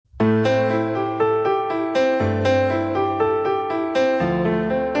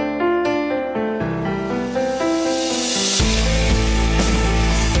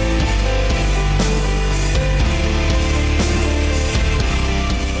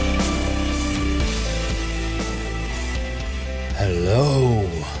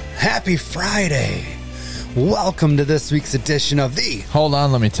Happy Friday. Welcome to this week's edition of the Hold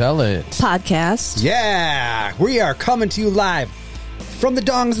On, Let Me Tell It podcast. Yeah, we are coming to you live from the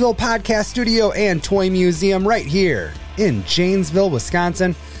Dongsville Podcast Studio and Toy Museum right here in Janesville,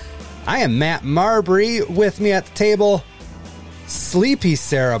 Wisconsin. I am Matt Marbury. With me at the table, sleepy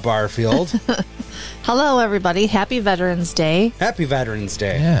Sarah Barfield. Hello, everybody. Happy Veterans Day. Happy Veterans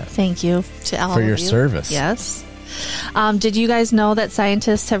Day. Yeah. Thank you to all For of your you. service. Yes. Did you guys know that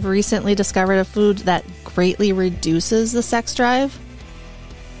scientists have recently discovered a food that greatly reduces the sex drive?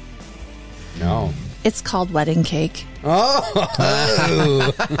 No. It's called wedding cake.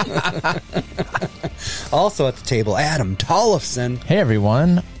 Oh. Also at the table, Adam Tollefson. Hey,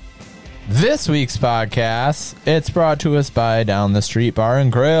 everyone. This week's podcast, it's brought to us by Down the Street Bar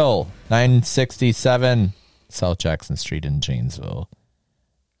and Grill, 967 South Jackson Street in Janesville.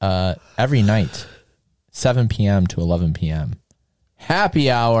 Every night, 7 p.m. to 11 p.m.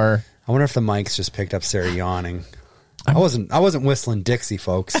 Happy hour. I wonder if the mics just picked up Sarah yawning. I wasn't whistling Dixie,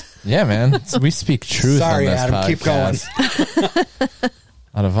 folks. Yeah, man. We speak truth Sorry, on this Adam. podcast. Keep going.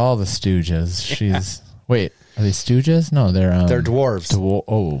 Out of all the Stooges, she's... Wait, are they Stooges? No, they're dwarves.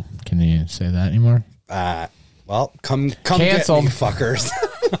 Oh, can you say that anymore? Well, come Canceled. get me, fuckers.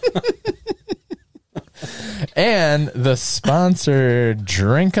 And the sponsored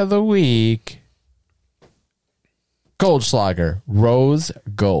drink of the week, Goldschlager Rose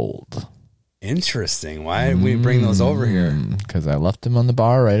Gold. Interesting. Why didn't we bring those over here? Because I left them on the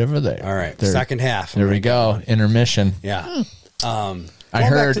bar right over there. All right, There- second half. There we go. Intermission. Yeah. I Going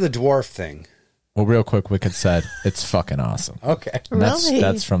heard. back to the dwarf thing. Well, real quick, Wicked said it's fucking awesome. Okay. And Really?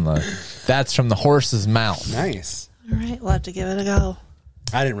 That's from the horse's mouth. Nice. All right, we'll have to give it a go.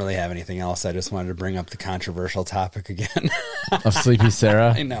 I didn't really have anything else. I just wanted to bring up the controversial topic again. Of Sleepy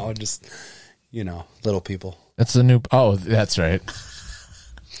Sarah. I know, just, little people. That's the new. Oh, that's right.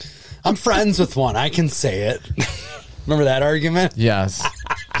 I'm friends with one. I can say it. Remember that argument? Yes,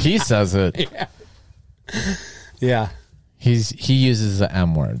 he says it. Yeah. He uses the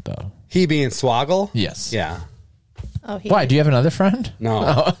M word though. He being Swoggle? Yes. Yeah. Oh, Why? Do you have another friend?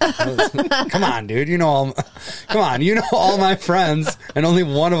 No. Come on, dude. Come on. You know all my friends, and only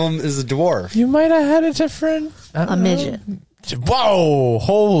one of them is a dwarf. You might have had a different. A midget. Whoa!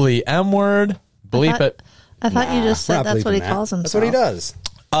 Holy M word! Bleep it. I thought you just We're said not that's what bleeping he that. calls himself. That's what he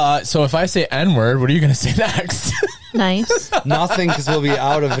does. So if I say N word, what are you going to say next? Nice. Nothing, because we'll be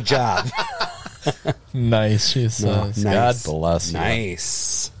out of a job. Nice. She says. Nice. God bless you.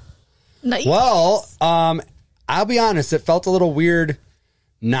 Nice. Nice. Well, I'll be honest. It felt a little weird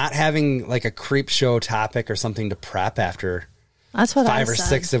not having like a creep show topic or something to prep after That's what 5 I or said.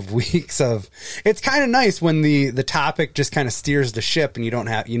 6 of weeks of. It's kind of nice when the topic just kind of steers the ship and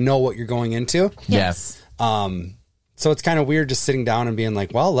you know what you're going into. Yes. So it's kind of weird just sitting down and being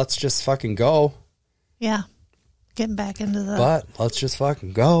like, well, let's just fucking go. Yeah. Getting back into the But let's just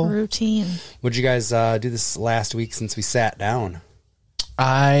fucking go. routine. What'd you guys do this last week since we sat down?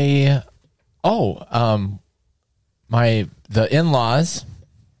 The in-laws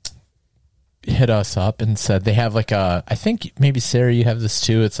hit us up and said they have like I think maybe Sarah, you have this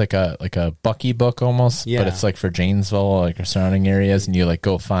too. It's like a Bucky book almost, Yeah. but it's like for Janesville, like our surrounding areas, and you like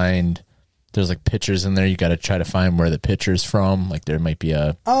go find. There's like pictures in there. You got to try to find where the picture's from. Like there might be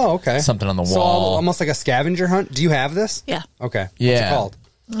Oh, okay. something on the So wall. almost like a scavenger hunt. Do you have this? Yeah. Okay. What's Yeah. it called?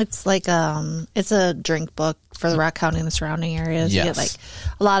 It's like it's a drink book for the Rock County and the surrounding areas. You Yes. get like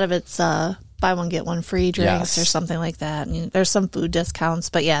a lot of it's buy one get one free drinks Yes. or something like that. And there's some food discounts,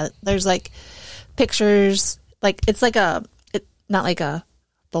 but yeah, there's like pictures. Like it's like not like a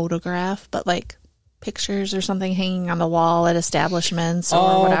photograph, but like pictures or something hanging on the wall at establishments or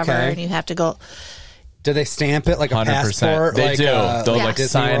Oh, whatever, okay. and you have to go. Do they stamp it like a 100%. passport? They like, do. They'll Yeah. like Disney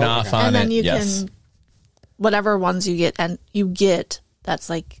sign World? off Okay. on And then it. you Yes. can, whatever ones you get, and you get,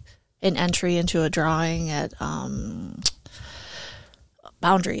 that's like an entry into a drawing at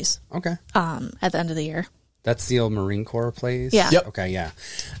Boundaries Okay. at the end of the year. That's the old Marine Corps place? Yeah. Yep. Okay, yeah.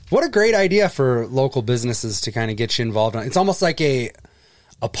 What a great idea for local businesses to kind of get you involved on. It's almost like a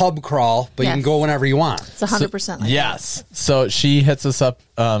pub crawl, but you can Yes. don't whenever you want. It's 100% like Yes. So she hits us up.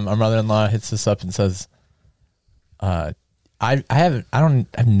 Our mother-in-law hits us up and says, I've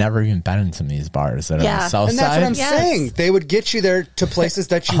never even been in some of these bars that are on Yeah. the south And that's side. what I'm Yes. saying. They would get you there to places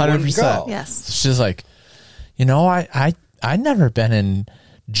that you wouldn't 100%. go. that. Yes. She's like, I'd never been in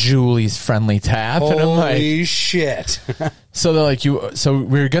Julie's Friendly Tap. And I'm like, Holy shit. so they're like, so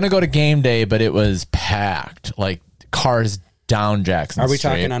we were going to go to game day, but it was packed. Like cars down Jackson Are we Street.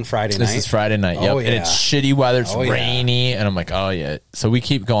 talking on Friday This night? is Friday night. Yep. Oh, And yeah. it's shitty weather. It's Oh, yeah. rainy. And I'm like, oh, yeah. So we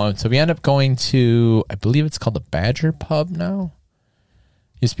keep going. So we end up going to, I believe it's called the Badger Pub now.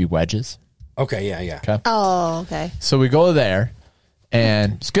 Used to be Wedges. Okay, yeah. Okay. Oh, okay. So we go there,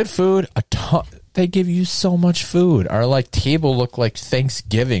 and it's good food. They give you so much food. Our like table looked like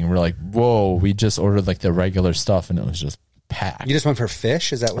Thanksgiving. We're like, whoa! We just ordered like the regular stuff, and it was just packed. You just went for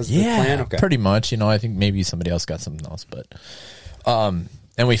fish? Is that was the plan? Okay. Pretty much. I think maybe somebody else got something else, but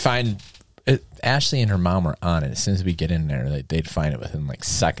and we find Ashley and her mom were on it. As soon as we get in there, they'd find it within like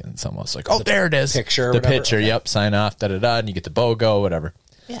seconds, almost like, oh, there it is, picture, or the whatever? picture. Okay. Yep, sign off, and you get the BOGO, whatever.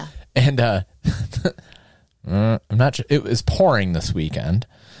 Yeah. And I'm not sure. It was pouring this weekend.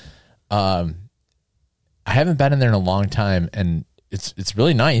 I haven't been in there in a long time, and it's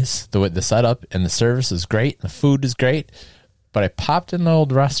really nice. The setup and the service is great, and the food is great. But I popped in the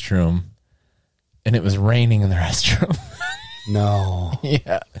old restroom, and it was raining in the restroom. No.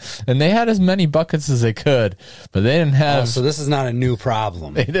 Yeah, and they had as many buckets as they could, but they didn't have. So this is not a new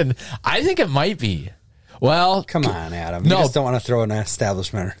problem. They didn't. I think it might be. Well, Come on, Adam. No. You just don't want to throw an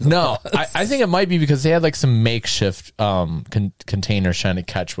establishment. No, I think it might be because they had like some makeshift containers trying to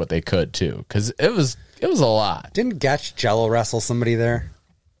catch what they could too. Because it was a lot. Didn't Getch Jello wrestle somebody there?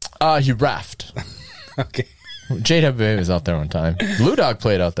 He reffed. Okay. JWA was out there one time. Blue Dog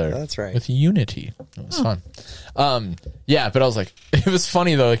played out there. That's right. With Unity. It was fun. Yeah, but I was like, it was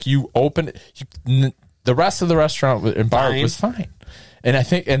funny though. Like you opened the rest of the restaurant and bar was fine. And I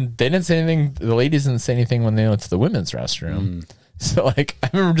think, and they didn't say anything. The ladies didn't say anything when they went to the women's restroom. So like, I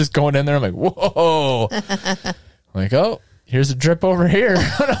remember just going in there. I'm like, whoa. I'm like, oh, here's a drip over here.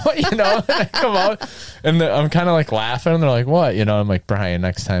 And I come out and I'm kind of like laughing. And they're like, what? I'm like, Brian,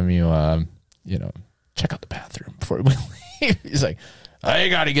 next time you check out the bathroom before we leave. He's like, I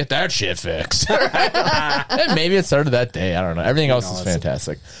got to get that shit fixed. And maybe it started that day. I don't know. Everything else is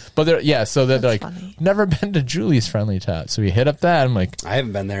fantastic. But they're like, funny. never been to Julie's Friendly Tap. So we hit up that. I'm like, I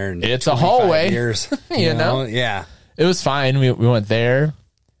haven't been there in it's a 25 hallway. years. You know? Yeah. It was fine. We went there.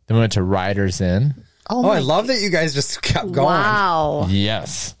 Then we went to Riders Inn. Oh, I love that you guys just kept going. Wow.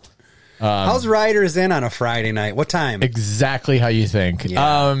 Yes. How's Riders Inn on a Friday night? What time? Exactly how you think.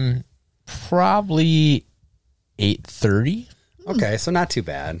 Yeah. Probably 8:30. Okay, so not too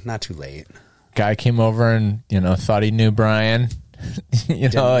bad. Not too late. Guy came over and, thought he knew Brian.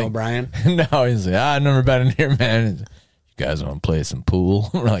 Didn't know Brian? No, he's like, I've never been in here, man. You guys want to play some pool?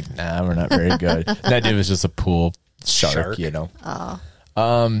 We're like, nah, we're not very good. And that dude was just a pool shark. Oh.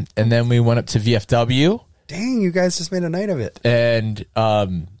 And then we went up to VFW. Dang, you guys just made a night of it. And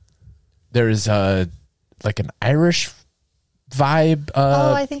there's like an Irish vibe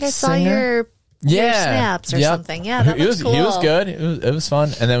I think I saw your snaps or something. Yeah, that was cool. He was good. It was fun.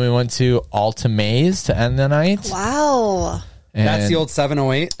 And then we went to Alta Maze to end the night. Wow. And that's the old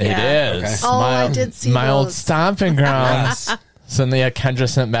 708? It is. Okay. Oh, I did see my old those. stomping grounds. So then Kendra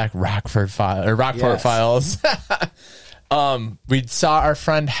sent back Rockport Files. We saw our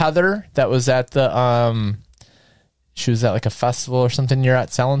friend Heather that was at the she was at like a festival or something you're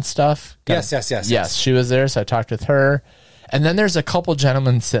at selling stuff. Yes, she was there, so I talked with her. And then there's a couple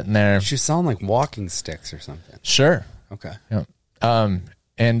gentlemen sitting there. She was selling like walking sticks or something. Sure. Okay. Yeah.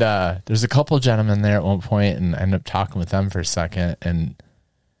 And there's a couple gentlemen there at one point, and I ended up talking with them for a second. And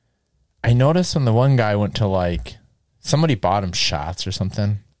I noticed when the one guy went to like, somebody bought him shots or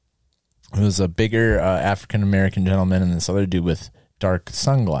something. It was a bigger African-American gentleman and this other dude with dark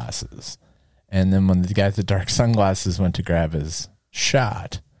sunglasses. And then when the guy with the dark sunglasses went to grab his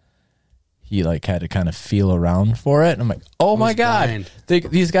shot, he like had to kind of feel around for it. And I'm like, oh my God,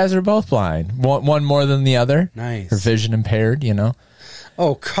 these guys are both blind. One more than the other. Nice. Or vision impaired,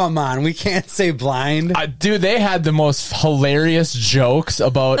 Oh, come on. We can't say blind. Dude, they had the most hilarious jokes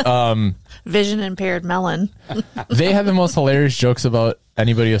about... Vision impaired melon. They had the most hilarious jokes about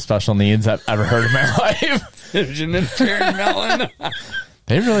anybody with special needs I've ever heard in my life. Vision impaired melon.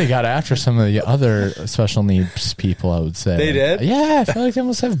 They really got after some of the other special needs people, I would say. They did? Yeah, I feel like they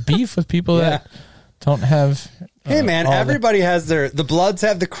almost have beef with people that don't have... Hey, man, everybody has the Bloods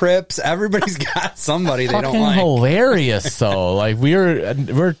have the Crips. Everybody's got somebody they don't fucking like. hilarious, though. Like, we're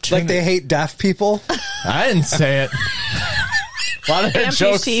like they hate deaf people? I didn't say it. A lot of their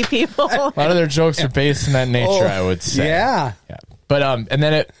jokes, people. A lot of their jokes are based in that nature, I would say. Yeah. But and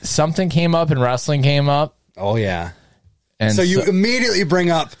then something came up and wrestling came up. Oh yeah. And so you immediately bring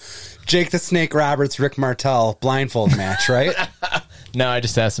up Jake the Snake Roberts, Rick Martel blindfold match, right? No, I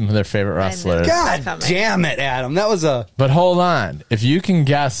just asked them who their favorite wrestler is. God damn it, Adam. That was a... But hold on. If you can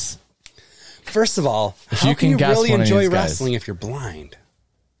guess... First of all, if how you can you guess really one of enjoy these guys? wrestling if you're blind?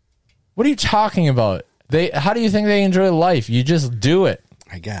 What are you talking about? How do you think they enjoy life? You just do it.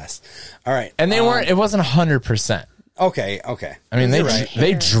 I guess. All right. And they weren't... It wasn't 100%. Okay. I mean, You're right.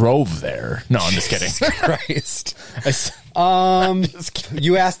 they drove there. No, I'm just kidding. Christ.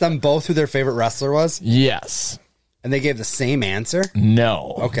 You asked them both who their favorite wrestler was, Yes. and they gave the same answer.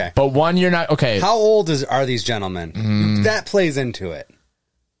 No. Okay. But one, you're not. Okay. How old are these gentlemen? That plays into it.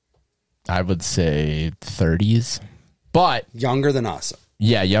 I would say 30s. But, Younger than us.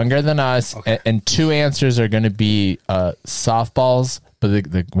 yeah, younger than us. Okay. And two answers are going to be softballs.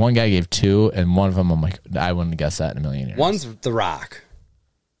 But the one guy gave two, and one of them, I'm like, I wouldn't guess that in a million years. One's The Rock.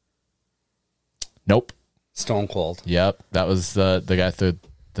 Nope. Stone Cold. Yep. That was the guy through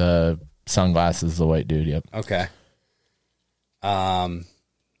the sunglasses, the white dude. Yep. Okay.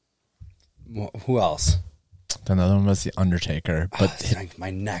 Who else? Another one was The Undertaker. But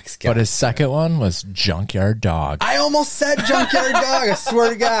My next guy. but his second one was Junkyard Dog. I almost said Junkyard Dog. I swear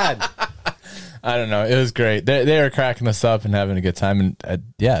to God. I don't know. It was great. They were cracking us up and having a good time. And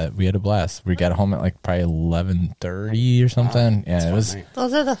yeah, we had a blast. We got home at like probably 11:30 or something. Yeah, it was. Night.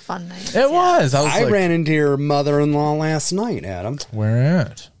 Those are the fun nights. It was. I was I like, ran into your mother-in-law last night, Adam. where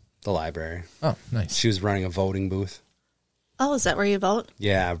at? The library. Oh, nice. She was running a voting booth. Oh, is that where you vote?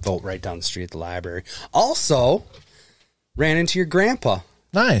 Yeah, I vote right down the street at the library. Also, ran into your grandpa.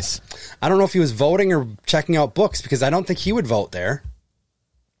 Nice. I don't know if he was voting or checking out books because I don't think he would vote there.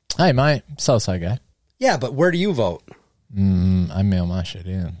 Hi, my Southside guy. Yeah, but where do you vote? I mail my shit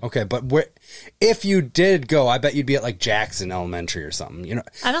in. Okay, but if you did go, I bet you'd be at like Jackson Elementary or something. You know?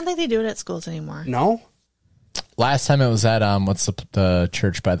 I don't think they do it at schools anymore. No? Last time it was at what's the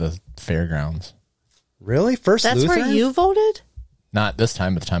church by the fairgrounds? Really? First That's Lutheran? where you voted? Not this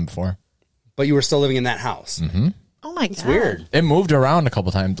time, but the time before. But you were still living in that house. Mm-hmm. Oh my god. It's weird. It moved around a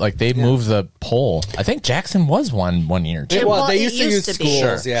couple times. Like they moved the pole. I think Jackson was one year too. Well, They it used to use used to be.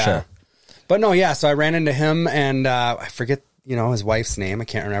 schools, Sure, yeah. sure. But no, yeah, so I ran into him and I forget, his wife's name. I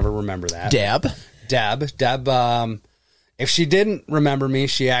can't remember that. Deb. Deb, if she didn't remember me,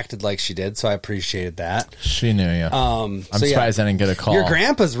 she acted like she did, so I appreciated that. She knew you. I'm surprised I didn't get a call. Your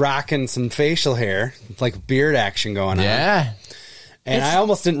grandpa's rocking some facial hair, like beard action going on. Yeah. And I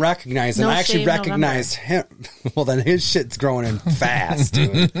almost didn't recognize him. No I actually shave recognized him. Well, then his shit's growing in fast,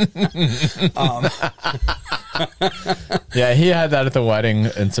 dude. Yeah, he had that at the wedding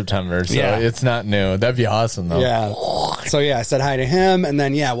in September, so Yeah. it's not new. That'd be awesome, though. Yeah. So, yeah, I said hi to him, and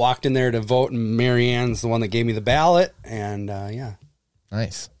then, walked in there to vote, and Mary Ann's the one that gave me the ballot, and,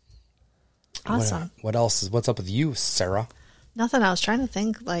 Nice. Awesome. What else what's up with you, Sarah? Nothing. I was trying to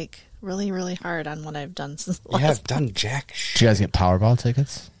think like really, really hard on what I've done since the You last. have done jack Did shit. you guys get Powerball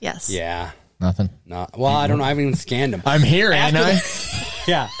tickets? Yes. Yeah. Nothing. No. Well, I don't know. I haven't even scanned them. I'm here, ain't I?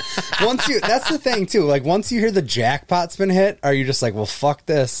 Yeah. That's the thing, too. Like, once you hear the jackpot's been hit, are you just like, well, fuck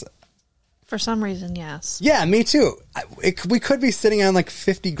this? For some reason, yes. Yeah, me too. We could be sitting on like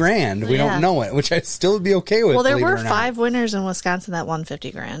 50 grand. We Yeah. don't know it, which I'd still be okay with. Well, there believe it were or not. 5 winners in Wisconsin that won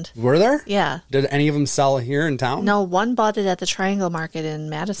 50 grand. Were there? Yeah. Did any of them sell here in town? No, one bought it at the Triangle Market in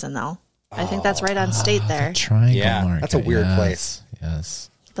Madison, though. I think that's right on State there. Triangle Yeah, Market. that's a weird Yes, place. Yes.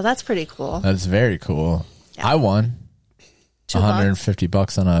 But that's pretty cool. That's very cool. Yeah. I won $2.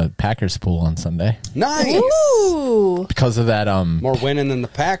 $150 on a Packers pool on Sunday Nice. Ooh. because of that. More winning than the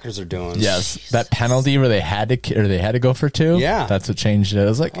Packers are doing. Yes, that penalty where they had to go for 2. Yeah. that's what changed it. I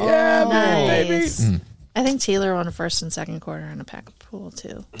was like, yeah, baby. Nice. I think Taylor won first and second quarter in a pack pool,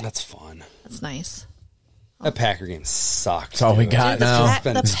 too. That's fun. That's nice. That Packer game sucked. That's all we dude. got The, now.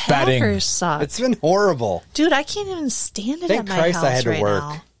 the It's betting. Packers suck. It's been horrible. Dude, I can't even stand it Thank at my Christ house I had to right work.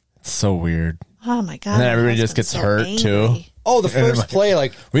 now. It's so weird. Oh, my God. And then my everybody just husband's gets so hurt, angry. too. Oh, the first play,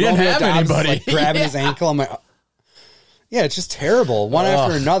 like We didn't Romeo have Dobbs is, anybody. like, grabbing his ankle. I'm like, yeah, it's just terrible. One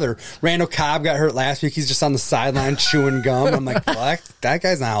after Ugh. another. Randall Cobb got hurt last week. He's just on the sideline chewing gum. I'm like, well, that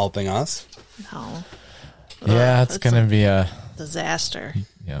guy's not helping us. No. Yeah, it's That's gonna be a Disaster.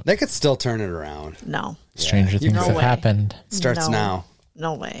 They could still turn it around. No. stranger things No have way. happened. Starts No. now.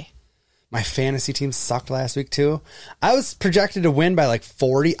 No way. My fantasy team sucked last week too. I was projected to win by like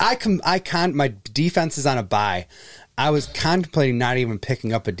 40. My defense is on a bye. I was contemplating not even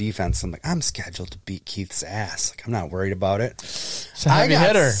picking up a defense. I'm like, I'm scheduled to beat Keith's ass. Like, I'm not worried about it. It's a I heavy got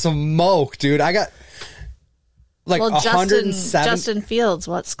hitter. smoked, dude. I got like Well, 107, Justin Fields,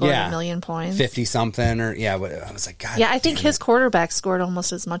 scored Yeah. 1 million points? 50 something, or I was like, God. Yeah, I think damn his it. quarterback scored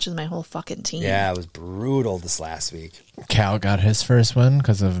almost as much as my whole fucking team. Yeah, it was brutal this last week. Cal got his first win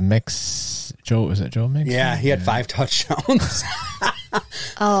because of Mix. Joe, was it Joe Mix? Yeah, he had 5 touchdowns.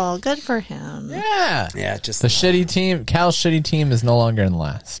 Oh, good for him. Yeah. Yeah, just The shitty team, Cal's shitty team is no longer in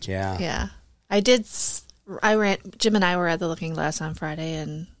last. yeah. Yeah. Jim and I were at the Looking Glass on Friday,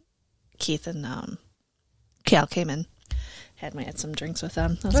 and Keith and Cal came in. Had some drinks with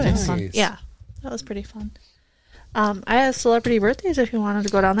them. That was kind of fun. Nice. Yeah, that was pretty fun. I have celebrity birthdays if you wanted to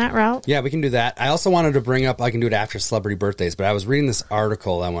go down that route. Yeah, we can do that. I also wanted to bring up, I can do it after celebrity birthdays, but I was reading this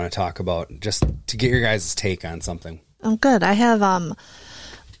article I want to talk about just to get your guys' take on something. Oh, good. I have a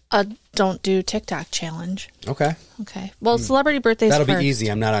don't do TikTok challenge. Okay. Okay. Well, celebrity birthdays That'll first. be easy.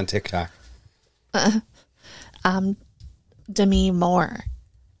 I'm not on TikTok. Demi Moore.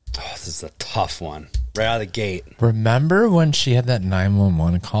 Oh, this is a tough one. Right out of the gate. Remember when she had that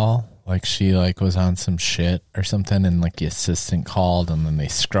 911 call? Like she was on some shit or something, and like the assistant called, and then they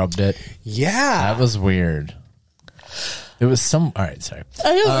scrubbed it. Yeah. That was weird. It was some. All right, sorry.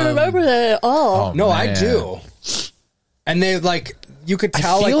 I don't remember that at all. Oh, No, man. I do. And they you could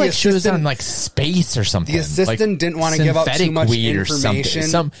tell I feel the like she was assistant- on like space or something. The assistant didn't want to give out too synthetic much weed or information.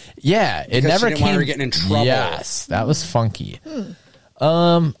 something. Yeah, it because never she didn't want came. her getting in trouble. Yes, that was funky.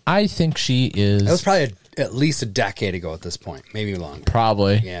 I think she is That was probably at least a decade ago at this point, maybe longer.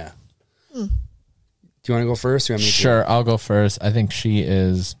 probably. Yeah. Do you want to go first? Or you want me to? Sure, I'll go first. I think she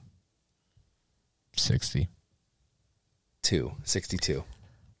is 60. 62.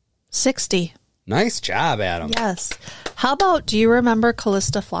 60. Nice job, Adam. Yes. How about, do you remember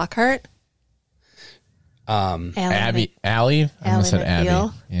Callista Flockhart? Allie Allie? I almost said Abby.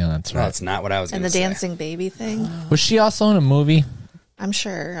 McBeal. Yeah, that's No, right. that's not what I was going And to the say. dancing baby thing? Was she also in a movie? I'm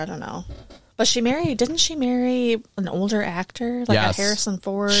sure. I don't know. But didn't she marry an older actor? Like Yes. a Harrison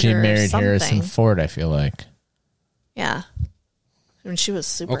Ford She or married something? Harrison Ford, I feel like. Yeah. And she was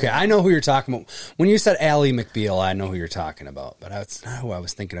super. Okay, I know who you're talking about. When you said Allie McBeal, I know who you're talking about, but that's not who I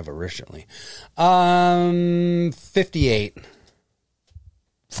was thinking of originally. 58.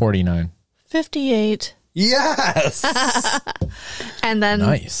 49. 58. Yes. And then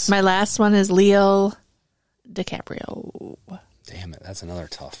Nice. my last one is Leo DiCaprio. Damn it, that's another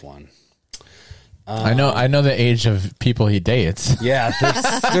tough one. I know the age of people he dates. Yeah, they're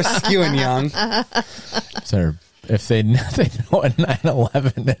skewing young. So if they know what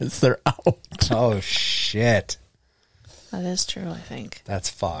 9/11 is, they're out. Oh shit, That is true, I think. that's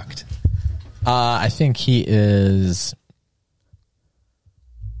fucked. I think he is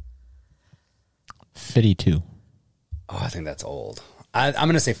 52. Oh, I think that's old. I'm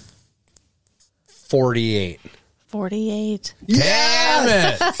gonna say 48. 48. Damn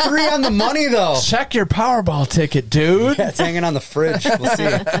it! 3 on the money though. Check your Powerball ticket, dude. Yeah, it's hanging on the fridge. We'll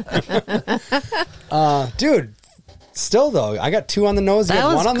see. Dude, still though, I got 2 on the nose. You That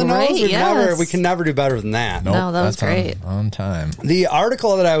got was 1 on the great, nose. yes. We can never do better than that. Nope, No, that was that's great. On time. The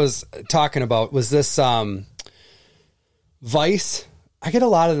article that I was talking about was this Vice. I get a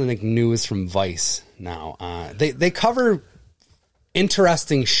lot of the news from Vice now. They cover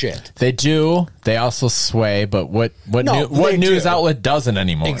interesting shit. They do. They also sway, but what No, what they news do. outlet doesn't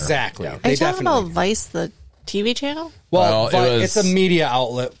anymore? Exactly. Are They you talking about definitely. Vice, the TV channel? Well, Well, it was- it's a media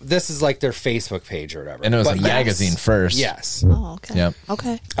outlet. This is like their Facebook page or whatever. And it was But a yes. magazine first. Yes. Oh, okay. Yep.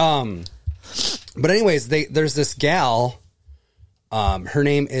 Okay. But anyways, there's this gal. Her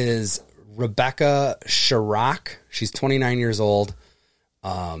name is Rebecca Chirac. She's 29 years old.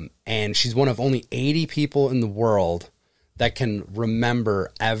 And she's one of only 80 people in the world that can remember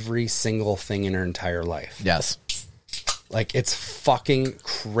every single thing in her entire life. Yes. Like, it's fucking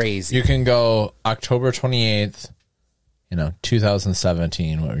crazy. You can go October 28th,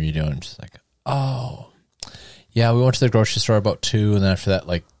 2017. What were you doing? Just like, oh, yeah, we went to the grocery store about 2, and then after that,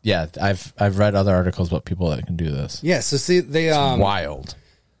 like, yeah, I've read other articles about people that can do this. Yeah, so see, they Wild.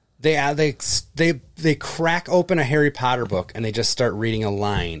 they crack open a Harry Potter book and they just start reading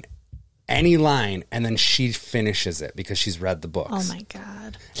any line, and then she finishes it because she's read the books. Oh, my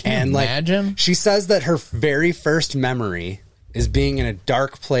God. And like, imagine? she says that her very first memory is being in a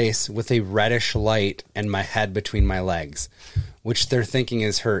dark place with a reddish light and my head between my legs, which they're thinking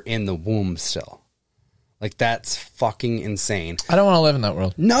is her in the womb still. Like, that's fucking insane. I don't want to live in that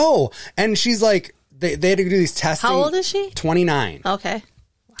world. No. And she's like, they had to do these testing. How old is she? 29. Okay.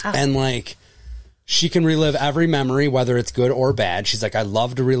 Wow. And like, she can relive every memory, whether it's good or bad. She's like, I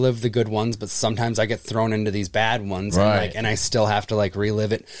love to relive the good ones, but sometimes I get thrown into these bad ones, Right. and I still have to like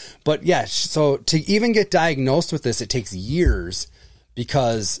relive it. But yeah, so to even get diagnosed with this, it takes years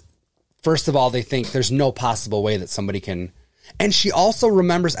because, first of all, they think there's no possible way that somebody can. And she also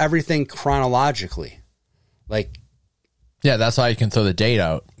remembers everything chronologically. Like, Yeah, that's why you can throw the date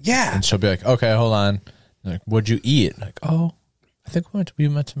out. yeah. And she'll be like, okay, hold on. Like, what'd you eat? Like, oh, I think we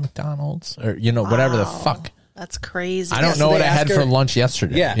went to McDonald's or, whatever the fuck. That's crazy. I don't so know what they I had ask her- for lunch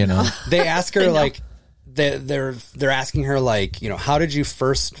yesterday. Yeah. They ask her like, they're asking her like, how did you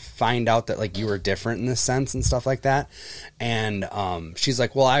first find out that like you were different in this sense and stuff like that? And she's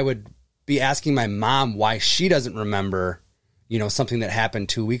like, well, I would be asking my mom why she doesn't remember, you know, something that happened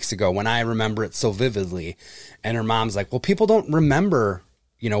 2 weeks ago when I remember it so vividly. And her mom's like, well, people don't remember,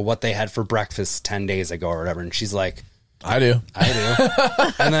 you know, what they had for breakfast 10 days ago or whatever. And she's like, I do.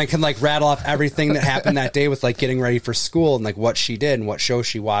 and then I can like rattle off everything that happened that day with like getting ready for school and like what she did and what show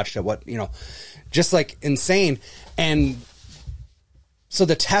she watched and what, you know, just like insane. And so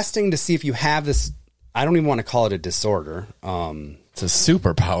the testing to see if you have this, I don't even want to call it a disorder. It's a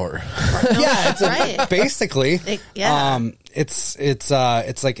superpower. Yeah, it's Right. basically. Yeah.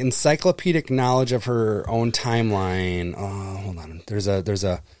 It's like encyclopedic knowledge of her own timeline. Hold on. There's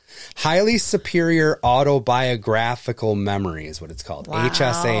a highly superior autobiographical memory is what it's called. Wow.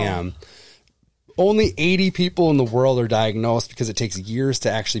 HSAM. Only 80 people in the world are diagnosed because it takes years to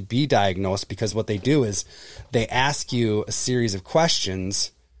actually be diagnosed, because what they do is they ask you a series of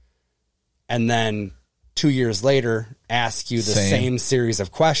questions and then 2 years later ask you the same series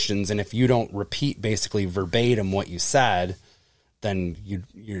of questions, and if you don't repeat basically verbatim what you said, then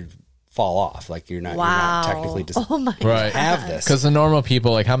you fall off. Like you're not technically just Right. have this. Because the normal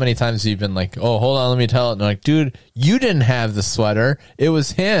people, like, how many times have you been like, oh, hold on, let me tell it. And they're like, dude, you didn't have the sweater. It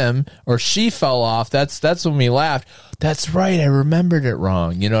was him, or she fell off. That's when we laughed. That's right. I remembered it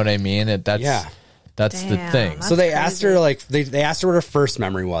wrong. You know what I mean? That's the Damn, thing. So they asked her, like, they asked her what her first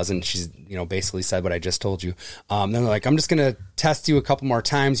memory was, and she's, you know, basically said what I just told you. Then they're like, I'm just going to test you a couple more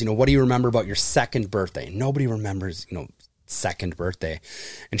times. You know, what do you remember about your second birthday? Nobody remembers, you know, second birthday.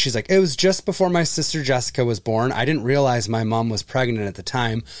 And she's like, it was just before my sister Jessica was born. I didn't realize my mom was pregnant at the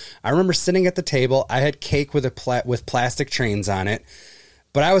time. I remember sitting at the table. I had cake with with plastic trains on it,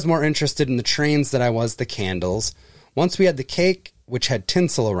 but I was more interested in the trains than I was the candles. Once we had the cake, which had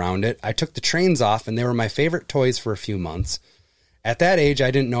tinsel around it, I took the trains off, and they were my favorite toys for a few months. At that age,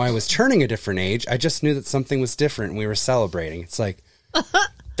 I didn't know I was turning a different age. I just knew that something was different and we were celebrating. It's like,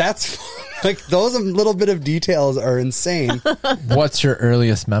 that's like, those little bit of details are insane. What's your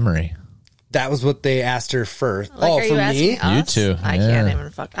earliest memory? That was what they asked her first. Like, are for you asking me? us? You too, I yeah. can't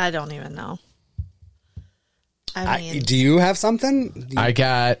even I don't even know. I mean, Do you have something? I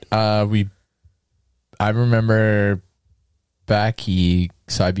got, I remember Becky,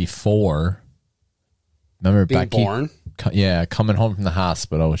 so I'd be 4. Remember Being Becky? born? Coming home from the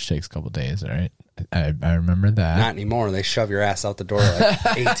hospital, which takes a couple days, all right? I remember that. Not anymore. They shove your ass out the door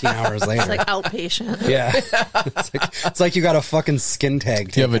like 18 hours later. it's like outpatient. Yeah. It's like you got a fucking skin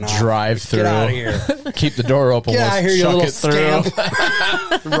tag. You have a taken off. drive-through. Get out of here. Keep the door open. Get out of here, you chuck little it through.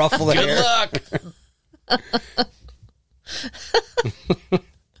 scamp. Ruffle the hair. Good luck.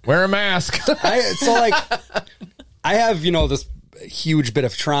 Wear a mask. I have, you know, this huge bit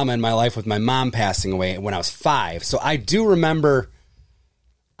of trauma in my life with my mom passing away when I was 5. So I do remember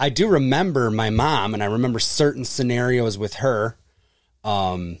my mom, and I remember certain scenarios with her.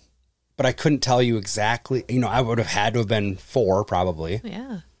 But I couldn't tell you exactly, you know, I would have had to have been 4 probably.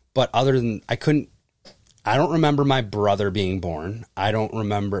 Yeah. But other than, I don't remember my brother being born. I don't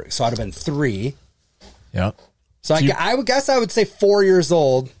remember. So I'd have been 3. Yep. So I would guess I would say 4 years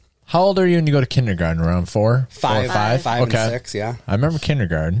old. How old are you when you go to kindergarten? Around 4? 5, 5 Okay. and 6. Yeah. I remember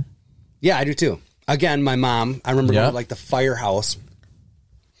kindergarten. Yeah, I do too. Again, my mom, I remember going to like the firehouse,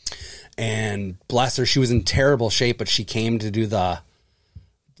 and bless her, she was in terrible shape, but she came to do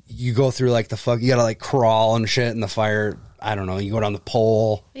you go through like you gotta like crawl and shit in the fire. I don't know. You go down the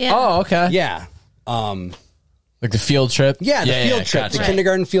pole. Yeah. Oh, okay. Yeah. Like the field trip? Yeah, the field trip, gotcha. the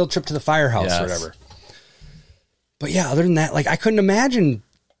kindergarten field trip to the firehouse Yes. or whatever. But yeah, other than that, like I couldn't imagine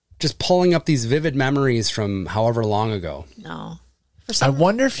just pulling up these vivid memories from however long ago. No. I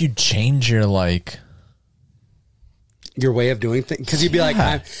wonder if you'd change your, Your way of doing things, because you'd be like,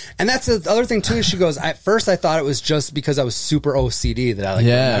 and that's the other thing too. She goes, at first I thought it was just because I was super OCD that I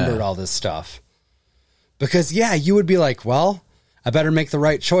remembered all this stuff. Because you would be like, well, I better make the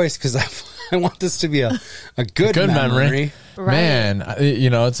right choice because I want this to be a good memory. Right. Man,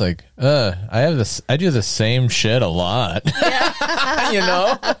 it's like, I do the same shit a lot. You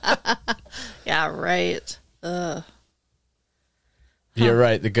know? Yeah, right. Ugh. You're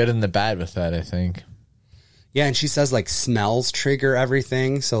right. The good and the bad with that, I think. Yeah, and she says like smells trigger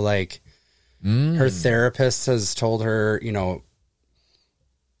everything. So like her therapist has told her, you know,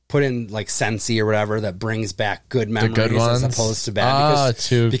 put in like Scentsy or whatever that brings back good memories good ones? as opposed to bad.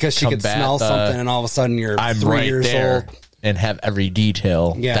 Because she could smell something and all of a sudden you're I'm 3 right years there old. and have every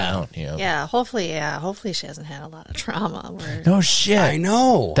detail Yeah. down. You know? Yeah, hopefully she hasn't had a lot of trauma. Where, No shit. I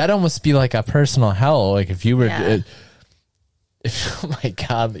know. That almost be like a personal hell. Like if you were... Yeah. Oh my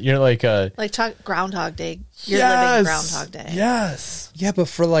God, you're like a Like Groundhog Day. You're living Groundhog Day. Yes. Yeah, but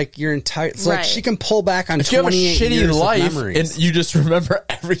for like your entire, it's like Right. she can pull back on If you have a 28 shitty years life of memories. and you just remember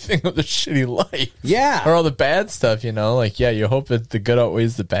everything of the shitty life, Yeah. or all the bad stuff, like you hope that the good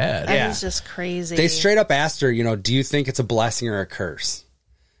outweighs the bad. That Yeah. is just crazy. They straight up asked her, do you think it's a blessing or a curse?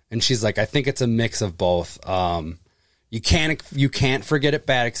 And she's like, I think it's a mix of both. You can't forget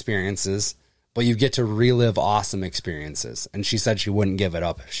bad experiences, but you get to relive awesome experiences. And she said she wouldn't give it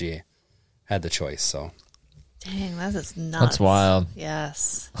up if she had the choice. So Dang, that is nuts. That's wild.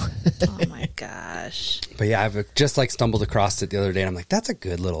 Yes. Oh my gosh. but yeah, I've just like stumbled across it the other day and I'm like, that's a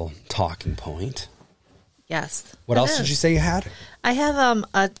good little talking point. Yes. What else did you say you had? I have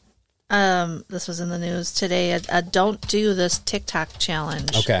this was in the news today, a don't do this TikTok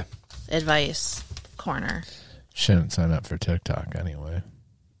challenge Okay. advice corner. Shouldn't sign up for TikTok anyway.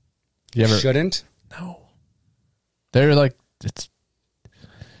 You ever? Shouldn't? No. They're like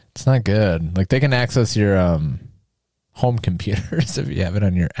it's not good. Like they can access your home computers if you have it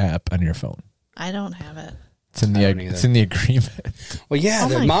on your app on your phone. I don't have it. It's in the agreement. Well, yeah, Oh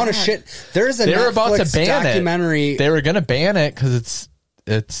the my amount of God. shit. There's a They were about to Netflix ban documentary. it. They were gonna ban it because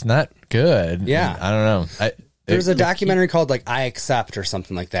it's not good. Yeah. I don't know. There's a documentary called like I Accept or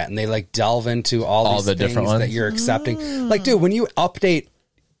something like that, and they like delve into all these the things different that ones? you're accepting. Like, dude, when you update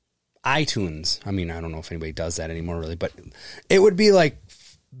iTunes, I mean, I don't know if anybody does that anymore, really, but it would be like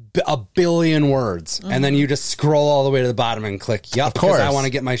a billion words, and then you just scroll all the way to the bottom and click yup, because I course. want to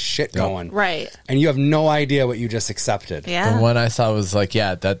get my shit going, Right. and you have no idea what you just accepted. Yeah. The one I saw was like,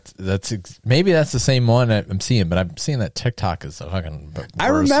 yeah, maybe that's the same one I'm seeing, but I'm seeing that TikTok is the fucking. I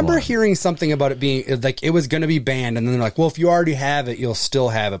remember hearing something about it being like it was going to be banned, and then they're like, "Well, if you already have it, you'll still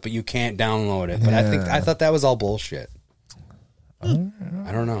have it, but you can't download it." But I thought that was all bullshit. I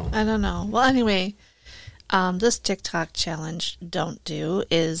don't know. I don't know. Well, anyway, this TikTok challenge don't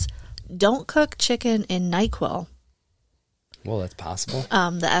cook chicken in NyQuil. Well, that's possible.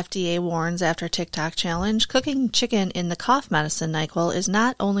 The FDA warns after TikTok challenge, cooking chicken in the cough medicine NyQuil is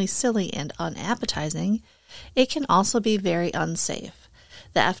not only silly and unappetizing, it can also be very unsafe.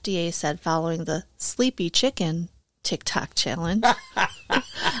 The FDA said following the Sleepy Chicken TikTok challenge,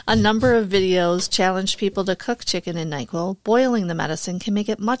 a number of videos challenged people to cook chicken in NyQuil. Boiling the medicine can make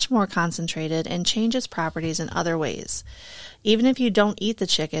it much more concentrated and change its properties in other ways. Even if you don't eat the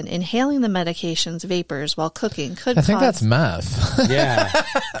chicken, inhaling the medication's vapors while cooking could I think cause that's meth. Yeah.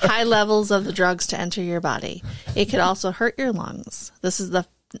 high levels of the drugs to enter your body. It could also hurt your lungs. This is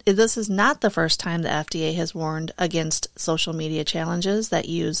not the first time the FDA has warned against social media challenges that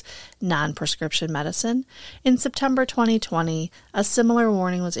use non-prescription medicine. In September 2020, a similar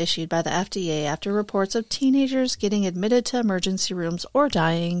warning was issued by the FDA after reports of teenagers getting admitted to emergency rooms or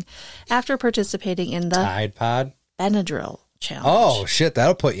dying after participating in the Tide Pod. Benadryl challenge. Oh shit,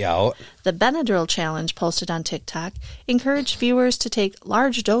 that'll put you out. The Benadryl challenge posted on TikTok encouraged viewers to take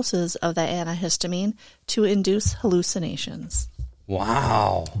large doses of the antihistamine to induce hallucinations.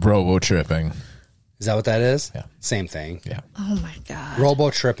 Wow. Robo tripping. Is that what that is? Yeah. Same thing. Yeah. Oh my God. Robo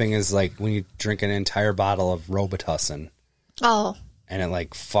tripping is like when you drink an entire bottle of Robitussin Oh, and it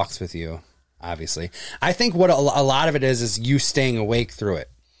like fucks with you, obviously. I think what a lot of it is you staying awake through it.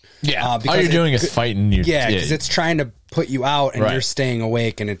 Yeah. All because you're doing is fighting you. Yeah, because it's trying to put you out and Right. you're staying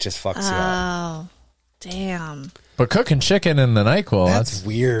awake and it just fucks you up. oh, damn. But cooking chicken in the NyQuil, That's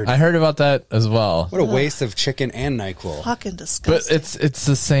weird. I heard about that as well. What a waste of chicken and NyQuil. Fucking But disgusting. it's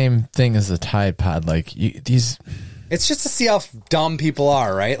the same thing as the Tide Pod. Like these. It's just to see how dumb people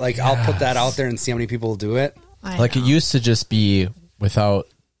are, right? Like, I'll put that out there and see how many people will do it. I Like know. it used to just be without,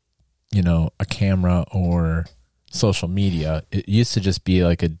 a camera or social media. It used to just be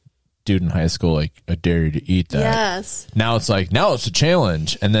like a dude in high school, like, I dare you to eat that. Yes. Now it's like, now it's a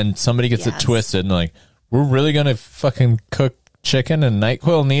challenge. And then somebody gets it Yes. twisted and like, we're really going to fucking cook chicken and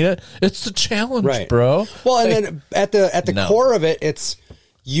NyQuil and eat it? It's the challenge, Right. bro. Well, and then at the No. core of it, it's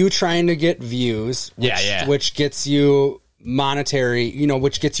you trying to get views, which gets you monetary,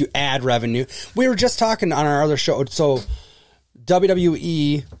 which gets you ad revenue. We were just talking on our other show. So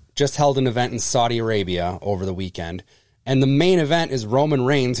WWE just held an event in Saudi Arabia over the weekend. And the main event is Roman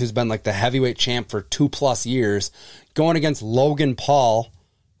Reigns, who's been like the heavyweight champ for 2+ years, going against Logan Paul,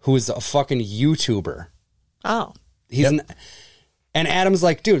 who is a fucking YouTuber. Oh, And Adam's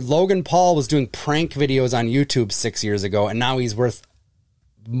like, dude, Logan Paul was doing prank videos on YouTube 6 years ago, and now he's worth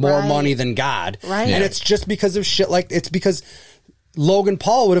more Right. money than God. Right. And it's just because of shit like it's because Logan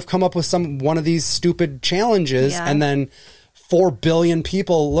Paul would have come up with one of these stupid challenges, Yeah. and then 4 billion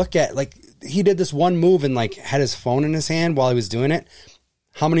people look at, like, he did this one move and like had his phone in his hand while he was doing it.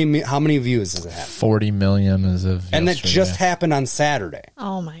 How many views does it have? 40 million as of And that yesterday. just happened on Saturday.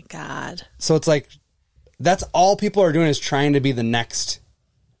 Oh my God. So it's like, that's all people are doing is trying to be the next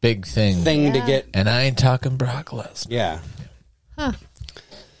Big thing. thing to Yeah. get. And I ain't talking Brock Lesnar. Yeah.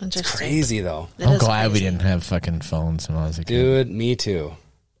 Interesting. Crazy, though. It I'm is glad we crazy. didn't have fucking phones when I was a kid. Dude, me too.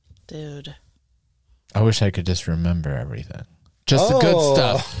 Dude. I wish I could just remember everything. Just the good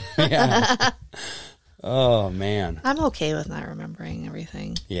stuff. Yeah. Oh, man. I'm okay with not remembering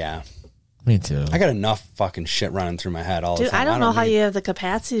everything. Yeah. Me too. I got enough fucking shit running through my head all the Dude, time. I don't know how need- you have the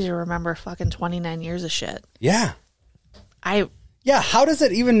capacity to remember fucking 29 years of shit. Yeah. Yeah, how does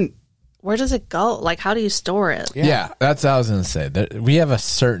it even... Where does it go? Like, how do you store it? Yeah, that's what I was going to say. That we have a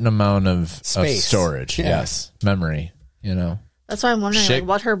certain amount of Space. storage. Yeah. Yes. Memory, you know. That's why I'm wondering Shit. like,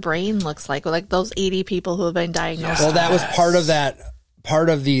 what her brain looks like. Like those 80 people who have been diagnosed. Well, that was part of that. Part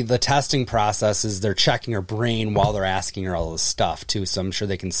of the testing process is they're checking her brain while they're asking her all this stuff, too. So I'm sure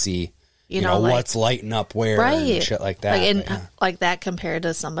they can see, you know like, what's lighting up where right. and shit like that. Like, and, But, yeah. like that compared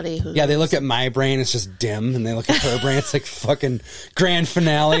to somebody who. Yeah, they look at my brain, it's just dim, and they look at her brain, it's like fucking grand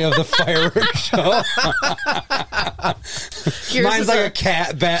finale of the fireworks show. Yours Mine's is like a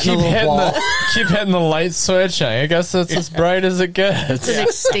cat batting a Keep little hitting, ball. keep hitting the light switch. I guess it's as bright as it gets. It's an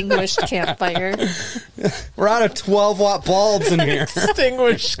extinguished campfire. We're out of 12-watt bulbs in here.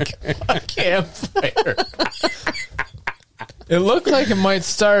 Extinguished campfire. It looked like it might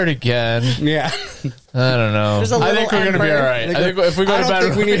start again. Yeah. I don't know. There's a I think little we're going to be ember. all right. I think if we go I to don't bed,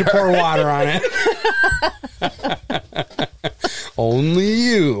 think we need to pour water on it. Only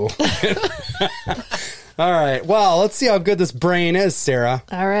you. All right. Well, let's see how good this brain is, Sarah.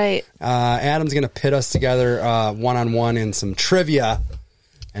 All right. Adam's going to pit us together one-on-one in some trivia,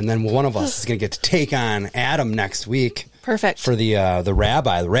 and then one of us is going to get to take on Adam next week Perfect. for the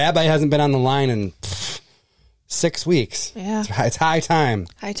rabbi. The rabbi hasn't been on the line in 6 weeks. Yeah. It's high time.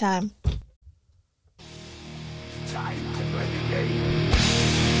 High time. Time to play the game.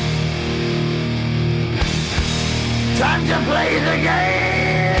 Time to play the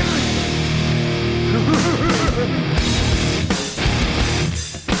game.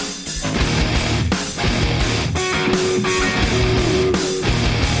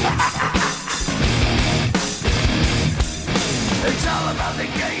 It's all about the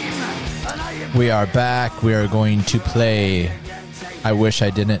game. And I am we are back. We are going to play I Wish I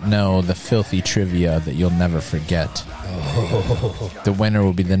Didn't Know, the filthy trivia that you'll never forget. The winner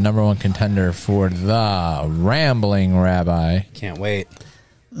will be the number one contender for the Rambling Rabbi. Can't wait.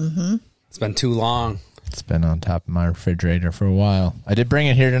 Mm-hmm. It's been too long. It's been on top of my refrigerator for a while. I did bring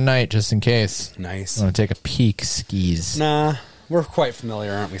it here tonight just in case. Nice. I want to take a peek, skis. Nah, we're quite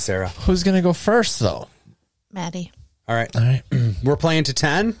familiar, aren't we, Sarah? Who's going to go first, though? Maddie. All right. All right. We're playing to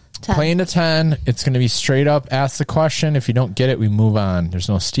 10. 10. Playing to 10. It's going to be straight up ask the question. If you don't get it, we move on. There's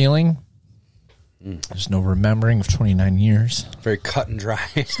no stealing. There's no remembering of 29 years. Very cut and dry.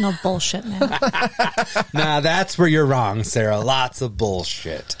 No bullshit, man. Nah, that's where you're wrong, Sarah. Lots of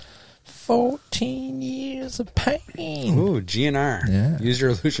bullshit. 14 years of pain. Ooh, GNR. Yeah. Use your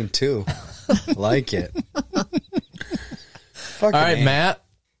illusion too. Like it. Fucking All right, A. Matt.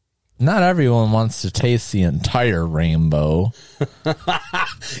 Not everyone wants to taste the entire rainbow.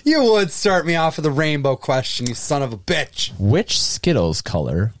 You would start me off with a rainbow question, you son of a bitch. Which Skittles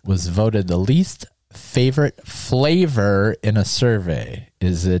color was voted the least favorite flavor in a survey?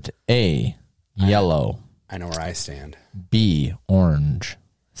 Is it A, yellow, I know where I stand. B, orange,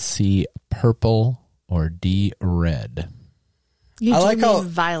 C, purple, or D, red? You I do like mean how-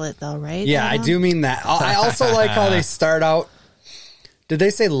 violet, though, right? Yeah, I Adam? do mean that. I also like how they start out. Did they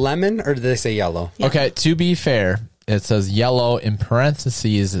say lemon or did they say yellow? Yeah. Okay, to be fair, it says yellow in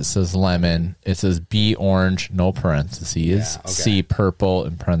parentheses. It says lemon. It says B, orange, no parentheses. Yeah, okay. C, purple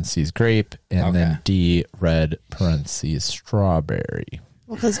in parentheses, grape, and Okay. then D, red parentheses, strawberry.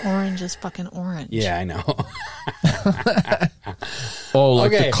 Well, because orange is fucking orange. Yeah, I know. Oh,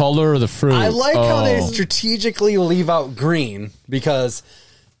 like Okay. the color of the fruit. I like how they Oh. strategically leave out green because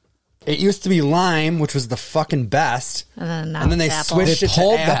it used to be lime, which was the fucking best. And then, now And then they it's apple. switched They it to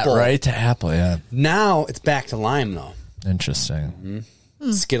pulled that apple. right to apple. Yeah, Now it's back to lime, though. interesting.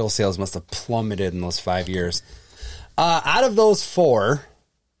 Skittle sales must have plummeted in those 5 years. Out of those four,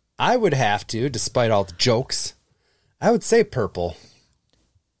 I would have to, despite all the jokes, I would say purple.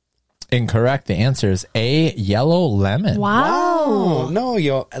 Incorrect. The answer is A, yellow lemon. Wow. Oh,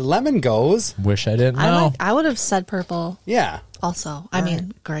 no, lemon goes. Wish I didn't know. I would have said purple Yeah, also. I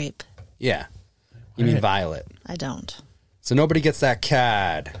mean, grape. yeah. You mean violet. I don't. So nobody gets that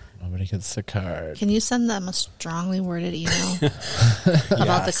card. Nobody gets the card. Can you send them a strongly worded email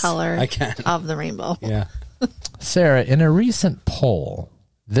about the Yes, color I can. of the rainbow? Yeah. Sarah, in a recent poll,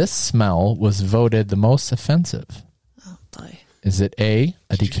 this smell was voted the most offensive? Oh boy. Is it A,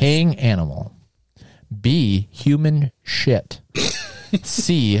 a decaying animal, B, human shit,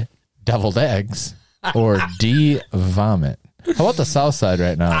 C, deviled eggs, or D, vomit? How about the south side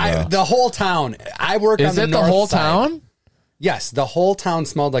right now, though? The whole town. I work on Is the it the north whole side. town? Yes, the whole town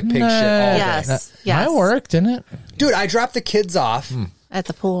smelled like pig shit all day. Yes. My work, didn't it? Dude, I dropped the kids off At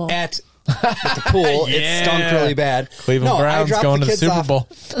the pool. at the pool. It stunk really bad. Cleveland I Browns dropped going to the kids Super off. Bowl.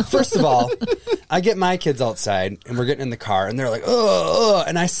 First of all, I get my kids outside and we're getting in the car and they're like, ugh,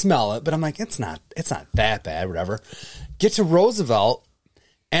 and I smell it, but I'm like, it's not that bad, whatever. Get to Roosevelt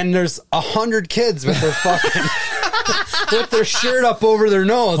and there's 100 kids with their fucking with their shirt up over their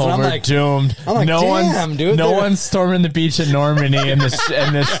nose, and I'm We're like, doomed. I'm like, no damn, one's, dude, no they're- one's storming the beach at Normandy in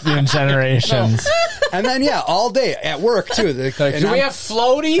generations. and then all day at work too. Like, And do we I'm- have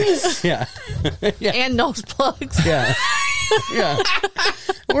floaties? Yeah, And nose plugs. yeah, yeah.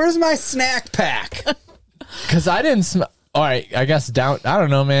 Where's my snack pack? Because I didn't smell. All right, I guess I don't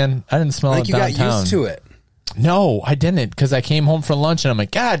know, man. I didn't smell Like it you downtown. got used to it. No, I didn't, because I came home for lunch and I'm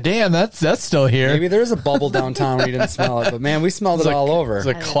like, God damn, that's still here. Maybe there's a bubble downtown where you didn't smell it, but man, we smelled it all over. There's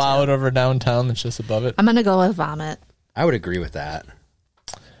a cloud over downtown that's just above it. I'm going to go with vomit. I would agree with that.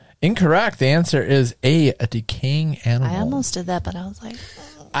 Incorrect. The answer is A, a decaying animal. I almost did that, but I was like,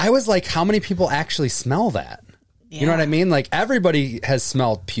 I was like, how many people actually smell that? You know what I mean? Like everybody has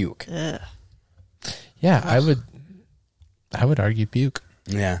smelled puke. Yeah, I would argue puke.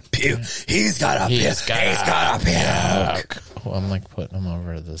 Yeah, puke. He's got a puke. He's got a puke. Oh, I'm like putting him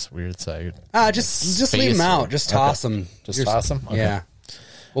over to this weird side. Just leave Space them out. or- Just okay. toss them. Just toss them? Okay. Yeah.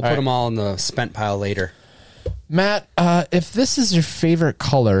 We'll put right. them all in the spent pile later. Matt, if this is your favorite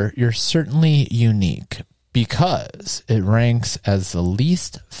color, you're certainly unique because it ranks as the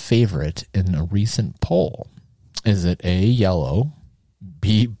least favorite in a recent poll. Is it A, yellow,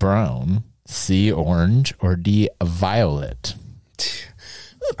 B, brown, C, orange, or D, violet?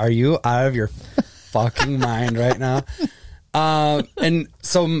 Are you out of your fucking mind right now? And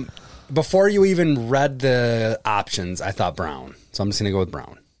so before you even read the options, I thought brown. So I'm just going to go with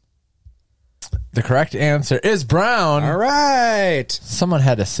brown. The correct answer is brown. All right. Someone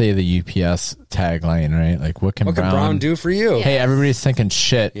had to say the UPS tagline, right? Like, what can What can brown, brown do for you? Hey, everybody's thinking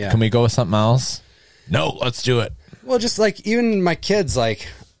shit. Yeah. Can we go with something else? No, let's do it. Well, just like even my kids, like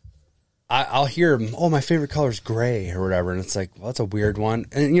I'll hear, oh, my favorite color is gray or whatever. And it's like, well, that's a weird one.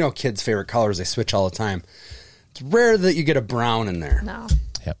 And you know, kids' favorite colors, they switch all the time. It's rare that you get a brown in there. no.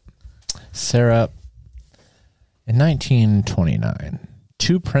 Yep. Sarah, in 1929,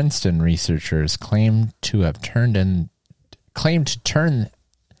 two Princeton researchers claimed to have turned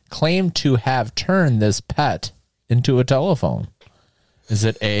this pet into a telephone. Is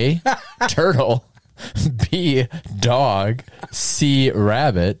it A, turtle, B, dog, C,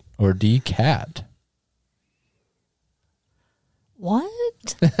 rabbit, or D, cat?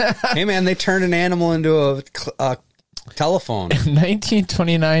 What? Hey, man, they turned an animal into a telephone. In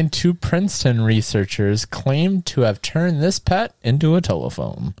 1929, two Princeton researchers claimed to have turned this pet into a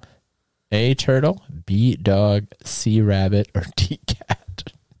telephone. A, turtle, B, dog, C, rabbit, or D, cat.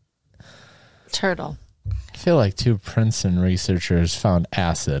 Turtle. I feel like two Princeton researchers found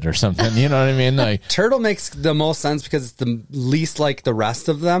acid or something. You know what I mean? Like, Turtle makes the most sense because it's the least like the rest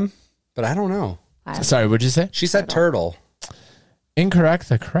of them. But I don't know. sorry, what'd you say? She said turtle. Incorrect.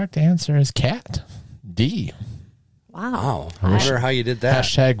 The correct answer is cat. D. Wow. Oh, I wonder how you did that.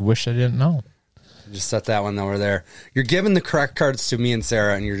 Hashtag wish I didn't know. Just set that one over there. You're giving the correct cards to me and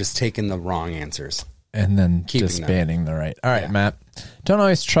Sarah, and you're just taking the wrong answers. And then Keeping disbanding the right. All right, Yeah. Matt. Don't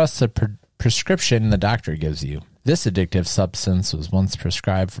always trust the prescription the doctor gives you. This addictive substance was once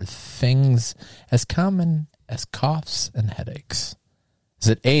prescribed for things as common as coughs and headaches. Is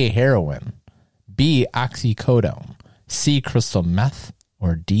it A, heroin, B, oxycodone, C, crystal meth,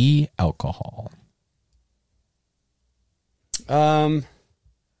 or D, alcohol?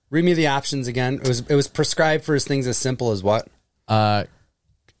 Read me the options again. It was prescribed for things as simple as what? As,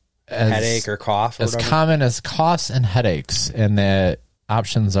 Headache or cough or as whatever. common as coughs and headaches. And the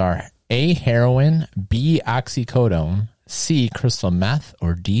options are A, heroin, B, oxycodone, C, crystal meth,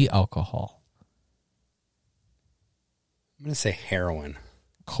 or D, alcohol. I'm going to say heroin.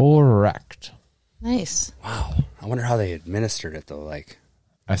 Correct. Nice. Wow. I wonder how they administered it though. Like,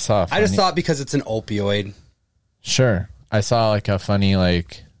 I saw. I just thought because it's an opioid. Sure. I saw like a funny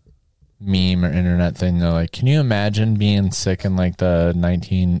like meme or internet thing. They're like, can you imagine being sick in like the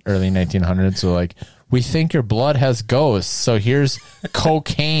early 1900s? So like we think your blood has ghosts, so here's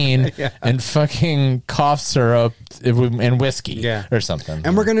cocaine and fucking cough syrup and whiskey or something.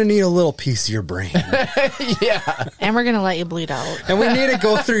 And we're going to need a little piece of your brain. And we're going to let you bleed out. And we need to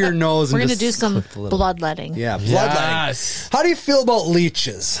go through your nose. We're and going to just do some clip a little. bloodletting. Yeah, bloodletting. Yes. How do you feel about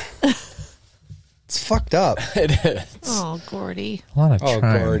leeches? It's fucked up. It is. Oh, Gordy. A lot of Oh,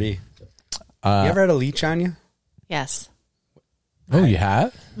 trying. Gordy. You ever had a leech on you? Yes. Oh, you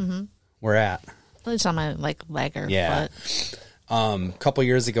have? Where at? It's on my leg or Yeah. foot. A couple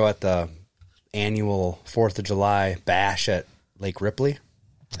years ago at the annual 4th of July bash at Lake Ripley.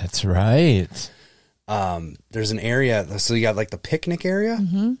 That's right. There's an area, so you got like the picnic area,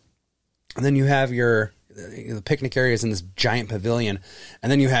 and then you have the picnic area is in this giant pavilion,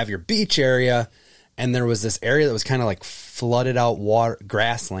 and then you have your beach area, and there was this area that was kind of like flooded out water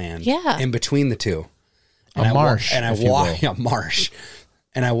grassland, in between the two, and A marsh, and I if you walked, will. marsh,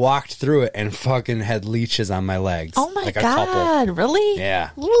 and I walked through it and fucking had leeches on my legs. Oh, my like a God. couple. Really?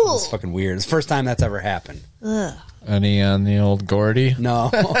 Yeah, Ooh. it's fucking weird. It's the first time that's ever happened. Ugh. Any on the old Gordy?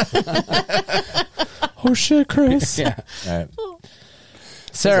 No, Oh, shit, Chris. yeah, All right.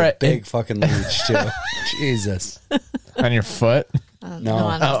 Sarah, big fucking leech too. Jesus. on your foot? No.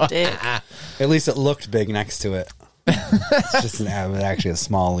 on his dick. At least it looked big next to it. It's just actually a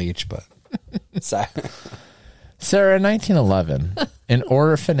small leech, but sorry. Sarah, in 1911, an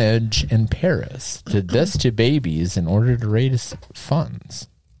orphanage in Paris did this to babies in order to raise funds.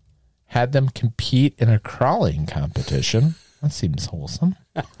 Had them compete in a crawling competition. That seems wholesome.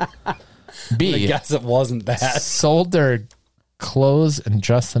 I B, guess it wasn't that. sold their clothes and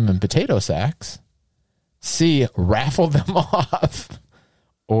dressed them in potato sacks. C, raffled them off.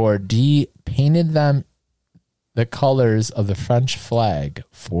 Or D, painted them the colors of the French flag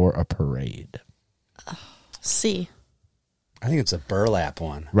for a parade. C. I think it's a burlap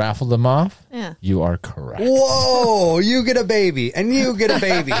one. Raffled them off? Yeah. You are correct. Whoa! You get a baby, and you get a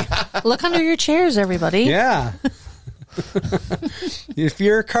baby. Look under your chairs, everybody. Yeah. If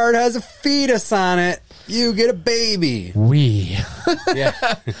your card has a fetus on it, you get a baby. We. Yeah.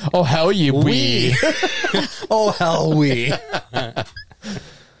 Oh, hell you, we. Oh, hell, we.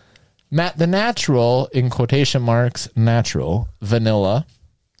 Matt, the natural, in quotation marks, natural, vanilla,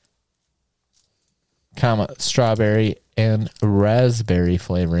 comma, strawberry, and raspberry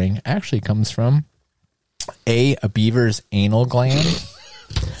flavoring actually comes from A, a beaver's anal gland,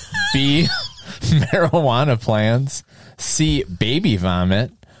 B, marijuana plants, C, baby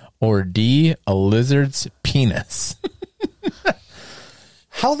vomit, or D, a lizard's penis.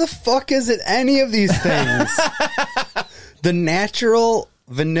 How the fuck is it any of these things? The natural,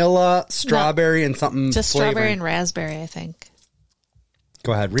 vanilla, strawberry, and something Just flavoring. strawberry and raspberry, I think.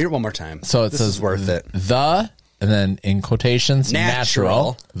 Go ahead, read it one more time. So it this says is worth it. The, and then in quotations,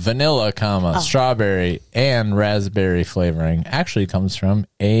 natural, vanilla, comma, strawberry, and raspberry flavoring actually comes from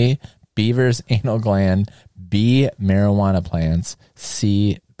A, beaver's anal gland, B, marijuana plants,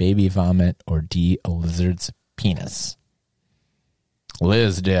 C, baby vomit, or D, a lizard's penis.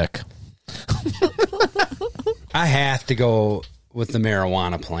 Liz dick. I have to go with the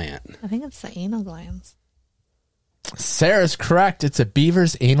marijuana plant. I think it's the anal glands. Sarah's correct. It's a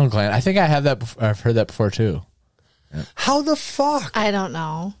beaver's anal gland. I think I have that. I've heard that before too. How the fuck? I don't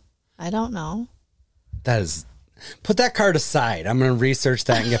know. That is. Put that card aside. I'm going to research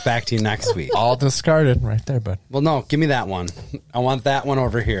that and get back to you next week. All discarded right there, bud. Well, no, give me that one. I want that one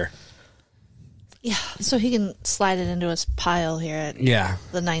over here. Yeah, so he can slide it into his pile here at Yeah.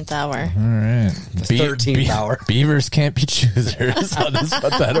 the 9th hour. All right. The 13th hour. Beavers can't be choosers. I'll just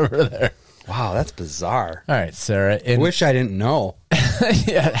put that over there. Wow, that's bizarre. All right, Sarah. I wish I didn't know.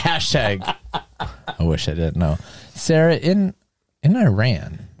 Yeah, hashtag. I wish I didn't know. Sarah, in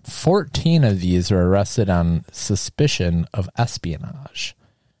Iran, 14 of these were arrested on suspicion of espionage.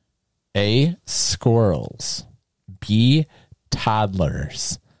 A, squirrels. B,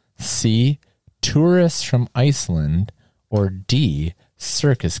 toddlers. C, tourists from Iceland. Or D,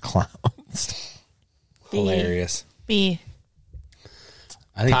 circus clowns. B. Hilarious. B.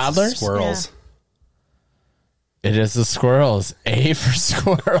 I think Toddlers? it's squirrels. It is the squirrels. A for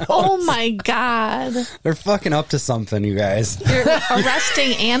squirrels. Oh my God. They're fucking up to something, you guys. You're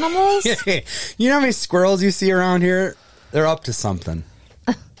arresting animals? You know how many squirrels you see around here? They're up to something.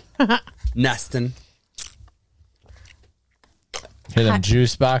 Nesting. Hear them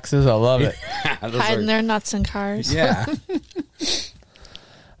juice boxes? I love it. Hiding their nuts in cars. Yeah.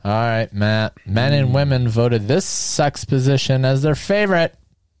 All right, Matt. Men and women voted this sex position as their favorite.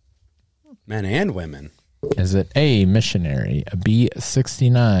 Men and women. Is it A, missionary, B,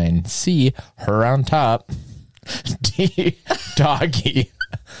 69, C, her on top, D, doggy?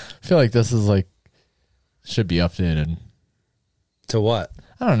 I feel like this is like should be updated. To what?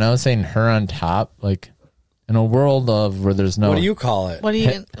 I don't know, saying her on top, like in a world of where there's no. What do you call it? What are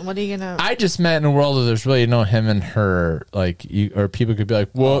you gonna? I just meant in a world where there's really no him and her, like you, or people could be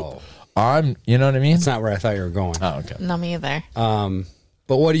like, "Whoa, I'm," you know what I mean? It's not where I thought you were going. Oh, okay. No, me either.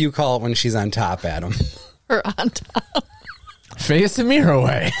 But what do you call it when she's on top, Adam? Or on top. Face the mirror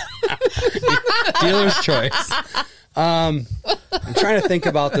away. Dealer's choice. I'm trying to think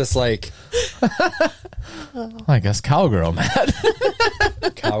about this, like I guess cowgirl, Matt.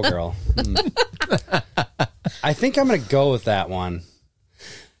 cowgirl. I think I'm going to go with that one.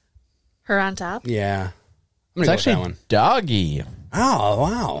 Her on top. Yeah. I'm It's going to go actually with that one. doggy. Oh,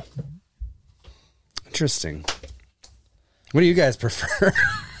 wow. Interesting. What do you guys prefer?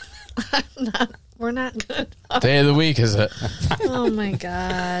 We're not good. Day of the week, is it? Oh my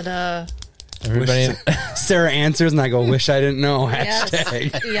god. Everybody. Sarah answers and I go, wish I didn't know. Yes.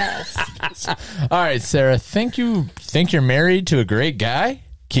 Hashtag. Yes. All right, Sarah. Think you're married to a great guy?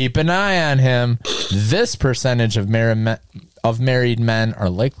 Keep an eye on him. This percentage of married men are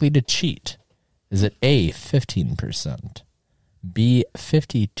likely to cheat. Is it A, 15%, B,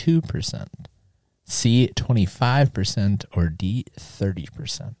 52%, C, 25%, or D,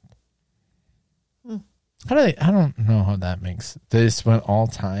 30%? I don't know how that makes. They just went all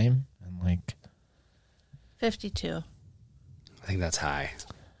time and like 52, I think that's high.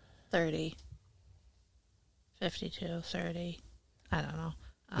 30, 52, 30. I don't know.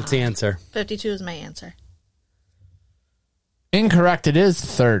 What's the answer? 52 is my answer. incorrect. It is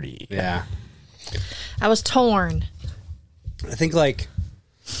 30. Yeah. I was torn. I think like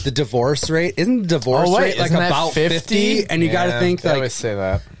the divorce rate, isn't the divorce rate like isn't that about 50? And you got to think I like, always say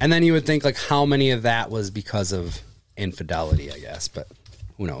that. and then you would think like how many of that was because of infidelity, I guess, but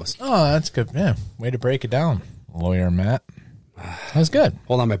who knows? Oh, that's good. Yeah, way to break it down, lawyer Matt. That was good.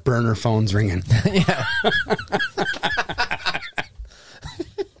 Hold on, my burner phone's ringing. Yeah.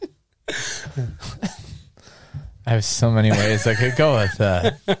 I have so many ways I could go with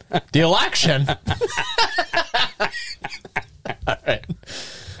the election.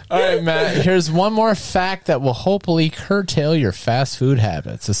 All right, Matt. Here's one more fact that will hopefully curtail your fast food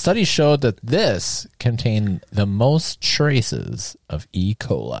habits. A study showed that this contained the most traces of E.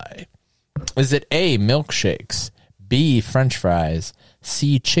 coli. Is it A, milkshakes, B, French fries,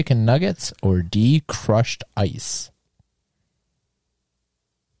 C, chicken nuggets, or D, crushed ice?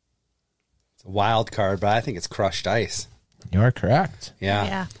 It's a wild card, but I think it's crushed ice. You are correct. Yeah.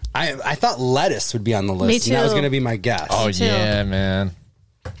 Yeah. I thought lettuce would be on the list. Me And that was too. going to be my guess. Oh, too. yeah, man.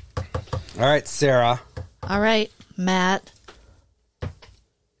 All right, Sarah. All right, Matt.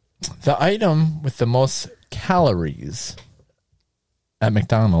 The item with the most calories at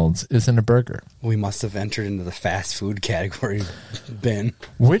McDonald's isn't a burger. We must have entered into the fast food category bin.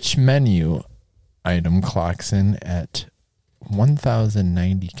 Which menu item clocks in at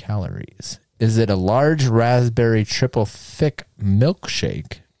 1,090 calories? Is it a large raspberry triple thick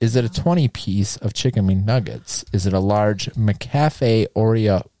milkshake? Is it a 20-piece of chicken McNuggets? Is it a large McCafe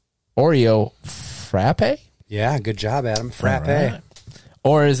Oreo frappe? Yeah, good job, Adam. Frappe. All right.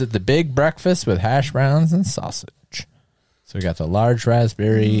 Or is it the big breakfast with hash browns and sausage? So we got the large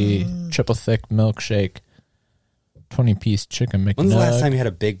raspberry triple thick milkshake, 20-piece chicken McNugget. When's the last time you had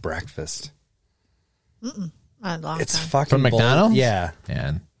a big breakfast? A long It's time. fucking From McDonald's? Yeah.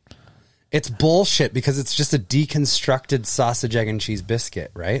 And It's bullshit because it's just a deconstructed sausage, egg, and cheese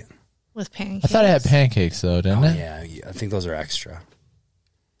biscuit, right? With pancakes. I thought it had pancakes though, didn't it? Yeah, I think those are extra.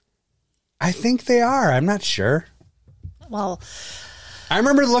 I think they are. I'm not sure. Well, I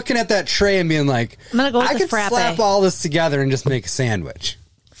remember looking at that tray and being like, I'm gonna go with I the could frappe. slap all this together and just make a sandwich.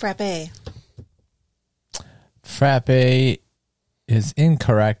 frappe. Frappe is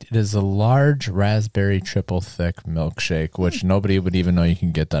incorrect. It is a large raspberry triple thick milkshake, which nobody would even know you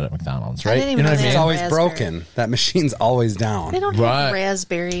can get that at McDonald's, I right? didn't You know even what I know It's mean? they always Raspberry. broken. That machine's always down. They don't Right. have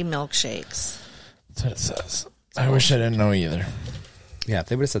raspberry milkshakes. That's what it says. I wish I didn't know either. Yeah, if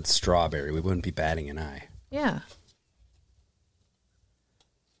they would have said strawberry, we wouldn't be batting an eye. Yeah.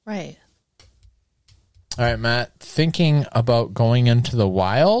 Right. All right, Matt. Thinking about going into the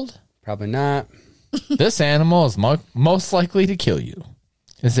wild? Probably not. This animal is most likely to kill you.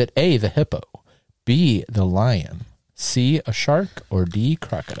 Is it A, the hippo, B, the lion, C, a shark, or D,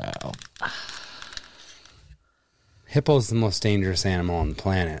 crocodile? Hippo's the most dangerous animal on the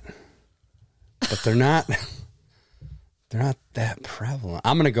planet. But they're not they're not that prevalent.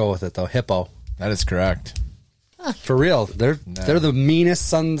 I'm gonna go with it though. Hippo. That is correct. For real. They're the meanest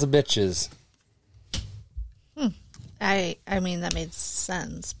sons of bitches. I mean that made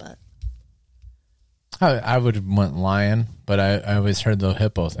sense, but I would want lion, but I always heard the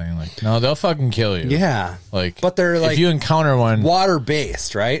hippo thing. Like, no, they'll fucking kill you. Yeah. Like, but they're like if you encounter one, water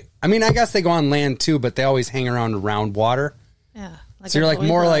based, right? I mean, I guess they go on land too, but they always hang around water. Yeah. So you're a like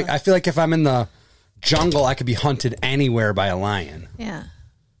more boiler. like, I feel like if I'm in the jungle, I could be hunted anywhere by a lion. Yeah.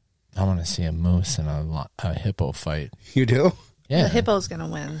 I want to see a moose and a hippo fight. You do? Yeah, The hippo's going to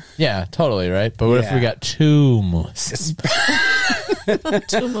win. yeah, totally right. But what if we Yeah. got two moose?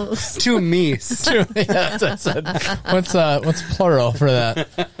 Two moves. Two meese. Yeah, that's it. What's plural for that?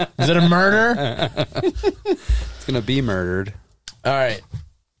 Is it a murder? It's going to be murdered. All right.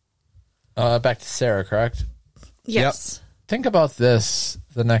 Back to Sarah, correct? Yes. Think about this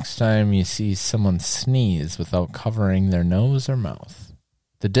the next time you see someone sneeze without covering their nose or mouth.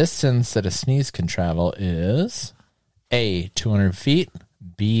 The distance that a sneeze can travel is A, 200 feet,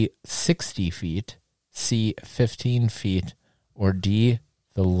 B, 60 feet, C, 15 feet, or D,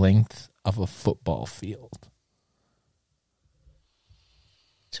 the length of a football field.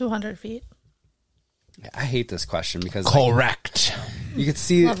 200 feet. I hate this question because Correct. you could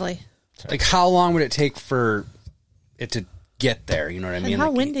see, Lovely. like, how long would it take for it to get there? You know what I mean? how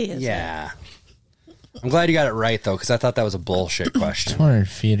Like, windy is it? Yeah. I'm glad you got it right, though, because I thought that was a bullshit question. 200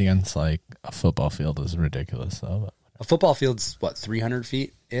 feet against like a football field is ridiculous, though. A football field's, what, 300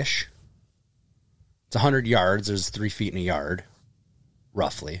 feet-ish? It's 100 yards. There's 3 feet in a yard,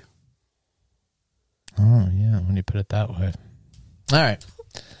 roughly. Oh, yeah, when you put it that way. All right.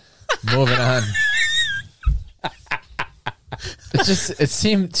 Moving on. It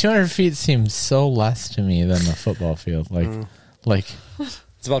seemed 200 feet seems so less to me than the football field. Like,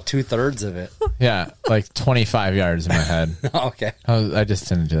 It's about 2/3 of it. yeah, like 25 yards in my head. Okay. I just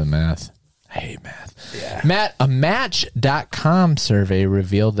didn't do the math. I hate math. Yeah. A Match.com survey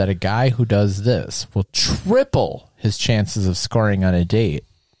revealed that a guy who does this will triple his chances of scoring on a date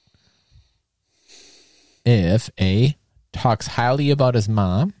if A, talks highly about his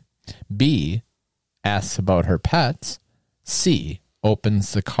mom, B, asks about her pets, C,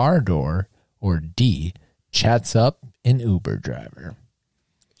 opens the car door, or D, chats up an Uber driver.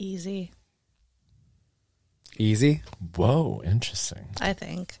 Easy, Easy. Whoa, interesting. I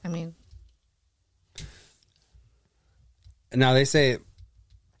think. I mean, Now, they say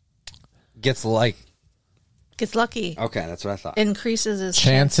gets like... gets lucky. Okay, that's what I thought. Increases his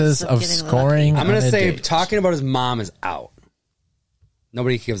Chances of getting scoring. I'm going on to a say date. talking about his mom is out.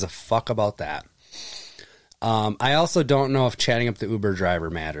 Nobody gives a fuck about that. I also don't know if chatting up the Uber driver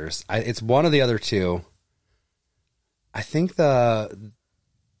matters. It's one of the other two. I think the...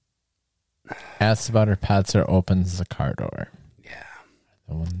 Asks about her pets or opens the car door. Yeah,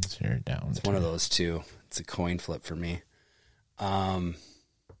 The ones you're down. it's one of those two. It's a coin flip for me. I'm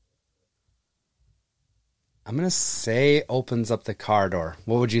going to say opens up the car door.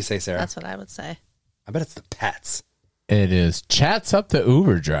 What would you say, Sarah? That's what I would say. I bet it's the pets. It is chats up the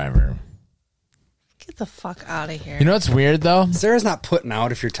Uber driver. Get the fuck out of here. You know what's weird though? Sarah's not putting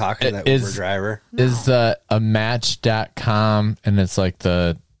out if you're talking to that Is- Uber driver. Is a Match.com and it's like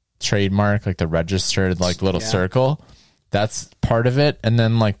the trademark, like the registered like little Yeah. circle. That's part of it, and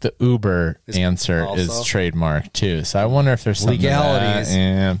then like the Uber answer also? is trademark too. So I wonder if there's some Legalities.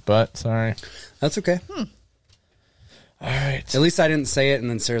 Yeah, but sorry. That's okay. All right. At least I didn't say it, and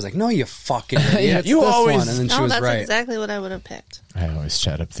then Sarah's like, "No, you fucking idiot. Yeah, It's you this always- one," and then she No, was that's right. exactly what I would have picked. I always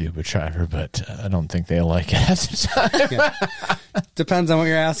chat up the Uber driver, but I don't think they like it at the time. Depends on what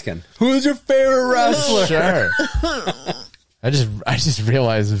you're asking. Who's your favorite wrestler? Sure. I just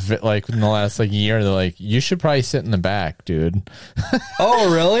realized like in the last like year they're like, you should probably sit in the back, dude.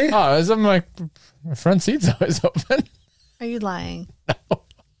 Oh, really? Oh, I'm like, my front seat's always open. Are you lying?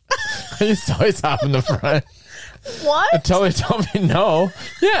 I used to always hop in the front What? until they told me no.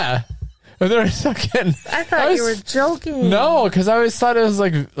 Yeah. But they're fucking. I thought you were joking. No, because I always thought it was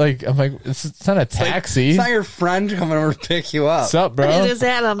like I'm like it's not a taxi. It's not your friend coming over to pick you up. What's up, bro? It is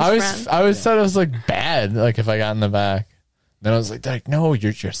Adam's friend. I always thought it was like bad, like if I got in the back. Then I was like, no,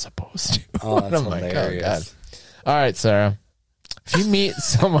 you're supposed to. Oh, that's I'm like, hilarious. All right, Sarah. If you meet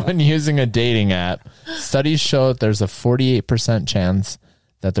someone using a dating app, studies show that there's a 48% chance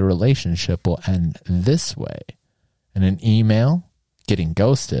that the relationship will end this way: in an email, getting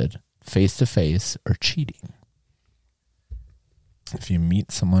ghosted, face-to-face, or cheating. If you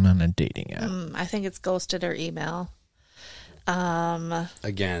meet someone on a dating app. I think it's ghosted or email.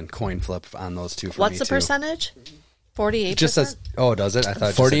 Again, coin flip on those two for What's me, the too. percentage? 48%? It just says, oh, does it? I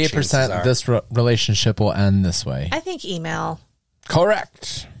thought it just said chances 48% are. this relationship will end this way. I think email.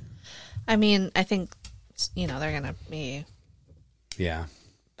 Correct. I mean, I think, they're going to be... Yeah.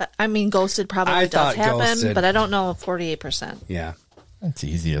 But, I mean, ghosted probably I does thought happen, ghosted. but I don't know 48%. Yeah. That's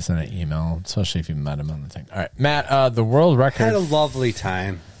easy, isn't it? Email, especially if you met him on the thing. All right, Matt. The world record. Had a lovely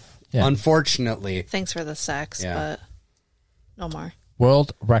time. Yeah. Unfortunately, Thanks for the sex, Yeah. but no more.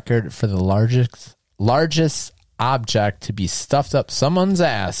 World record for the largest object to be stuffed up someone's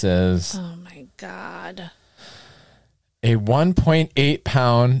ass is Oh my god. a 1.8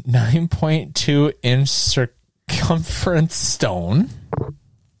 pound, 9.2 inch circumference stone.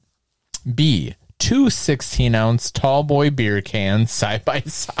 B, 2 16-ounce tall boy beer cans side by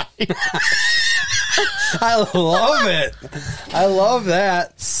side. I love it. I love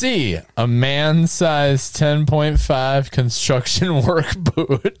that. C, a man-sized 10.5 construction work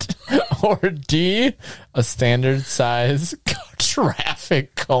boot. Or D, a standard size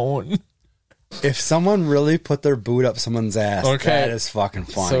traffic cone. If someone really put their boot up someone's ass, Okay. that is fucking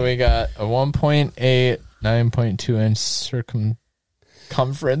funny. So we got a 1.8, 9.2 inch circumference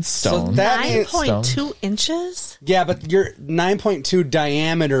stone. that means- 9.2 inches? Yeah, but your 9.2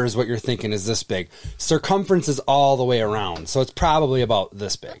 diameter is what you're thinking is this big. Circumference is all the way around, so it's probably about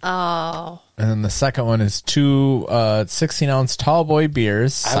this big. Oh. And then the second one is 2 16-ounce tall boy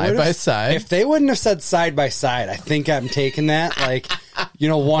beers I side would've- by side. If they wouldn't have said side by side, I think I'm taking that like,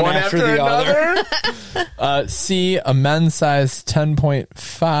 one after the other. C, a men's size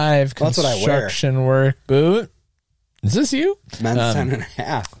 10.5 That's what I wear. construction work boot. Is this you? Men's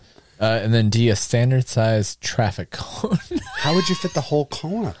 10.5. And then D, a standard size traffic cone. How would you fit the whole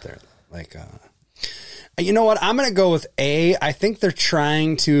cone up there? Like, you know what? I'm gonna go with A. I think they're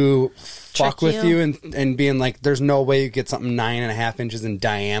trying to fuck Trick with you and being like, there's no way you get something 9.5 inches in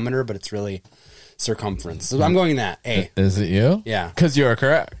diameter, but it's really circumference. So I'm going that A. Is it you? Yeah. Because you are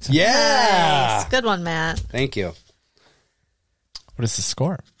correct. Yeah. Nice. Good one, Matt. Thank you. What is the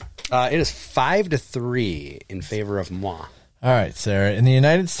score? It is 5-3 in favor of moi. All right, Sarah. In the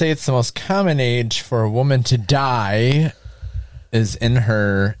United States, the most common age for a woman to die is in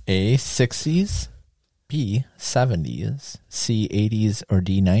her A, 60s, B, 70s, C, 80s, or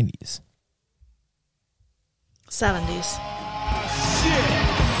D, 90s. 70s.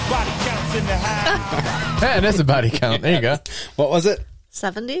 Body counts in the house. Yeah, it is a body count. There you go. What was it?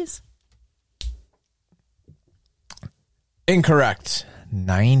 70s? Incorrect.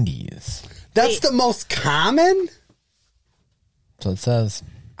 90s. That's Wait. the most common? So it says.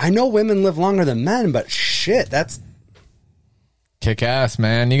 I know women live longer than men, but shit, that's... Kick ass,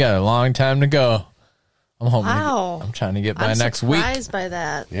 man. You got a long time to go. I'm hoping. Wow. I'm trying to get by I'm next week. surprised by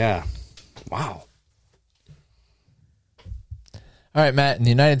that. Yeah. Wow. All right, Matt. In the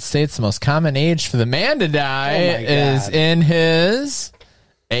United States, the most common age for the man to die Oh my is God. in his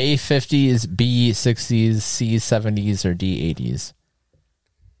A, 50s, B, 60s, C, 70s, or D, 80s.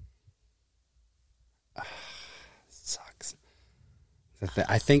 Sucks.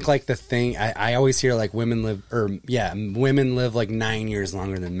 I think like the thing, I always hear like women live like 9 years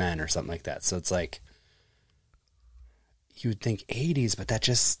longer than men or something like that. So it's like, you would think 80s, but that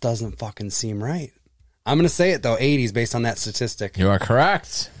just doesn't fucking seem right. I'm going to say it though, 80s based on that statistic. You are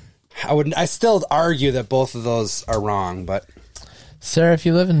correct. I still argue that both of those are wrong, but Sarah, if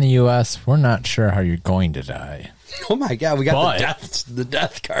you live in the U.S., we're not sure how you're going to die. oh my God, we got But- the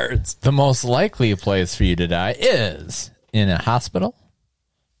death cards. The most likely place for you to die is in a hospital,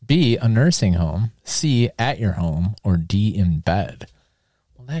 B, a nursing home, C, at your home, or D, in bed.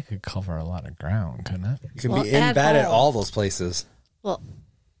 Well, that could cover a lot of ground, couldn't it? You can Well, be in at bed at home. all those places. Well,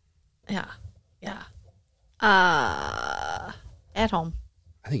 yeah. Yeah. At home.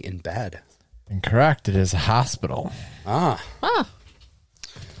 I think in bed. Incorrect. It is a hospital. Ah. Oh,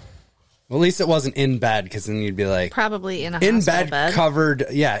 Well, at least it wasn't in bed, because then you'd be like, probably in a in hospital bed, covered.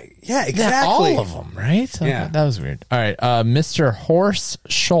 Yeah, exactly. Yeah, all of them, right? Yeah. That was weird. All right. Mr. Horst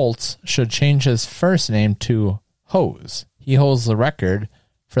Schultz should change his first name to Hose. He holds the record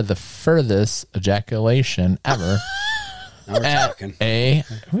for the furthest ejaculation ever. Now we're At talking. A,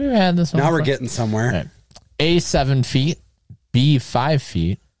 we've had this one Now we're before. getting somewhere. All right. A, 7 feet, B, 5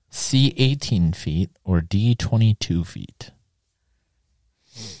 feet, C, 18 feet, or D, 22 feet.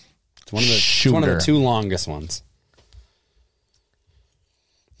 It's one of the Shooter. two longest ones.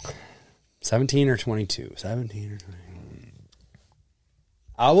 17 or 22. 17 or 22.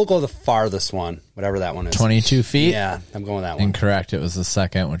 I will go the farthest one, whatever that one is. 22 feet? Yeah, I'm going with that one. Incorrect. It was the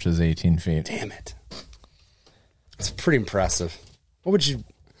second, which is 18 feet. Damn it. It's pretty impressive. Why would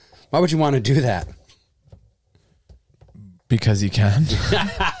you want to do that? Because you can.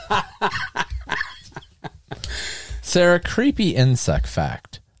 Sarah, creepy insect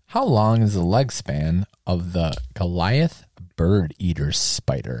fact. How long is the leg span of the Goliath bird eater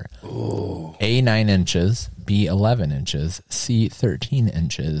spider? Ooh. A, 9 inches, B, 11 inches, C, 13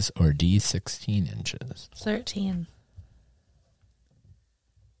 inches, or D, 16 inches. 13.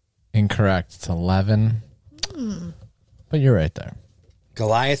 Incorrect. It's 11. But you're right there.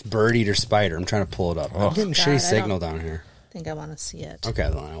 Goliath, bird eater, spider. I'm trying to pull it up. I'm getting God, shitty I signal down here. I think I want to see it. Okay,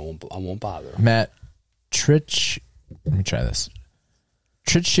 then I won't bother. Matt, let me try this.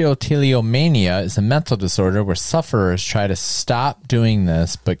 Trichotillomania is a mental disorder where sufferers try to stop doing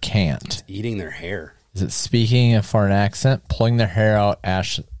this but can't. Eating their hair. Is it speaking a foreign accent, pulling their hair out,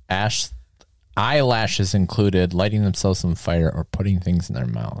 eyelashes included, lighting themselves on fire, or putting things in their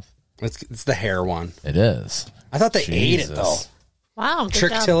mouth? It's the hair one. It is. I thought they ate it Jesus. though. Wow,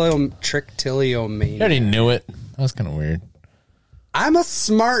 good job. Trichotillomania. You already knew it. That was kind of weird. I'm a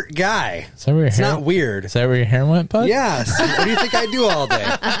smart guy. Is that where your It's hair? not weird. Is that where your hair went, bud? Yes. What do you think I do all day?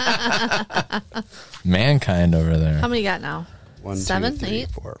 Mankind over there. How many you got now? 1, 2, 7, 3, 8?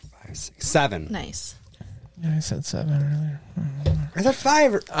 4, 5, 6, 7. Nice. Yeah, I said 7 earlier. I said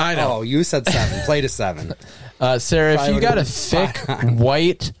 5. I know. Oh, you said 7. Play to 7. Sarah, if Probably you got a would've thick been fine.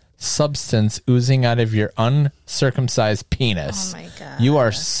 white substance oozing out of your uncircumcised penis, Oh my God. you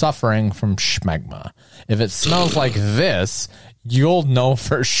are suffering from schmegma. If it smells like this, you'll know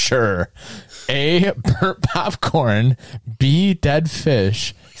for sure. A, burnt popcorn, B, dead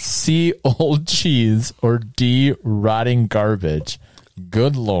fish, C, old cheese, or D, rotting garbage.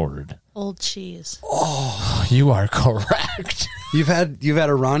 Good Lord. Old cheese. You are correct. You've had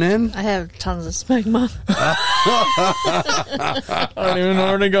a run in? I have tons of smegma. I don't even know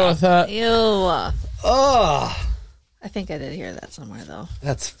where to go with that. Ew. Oh, I think I did hear that somewhere, though.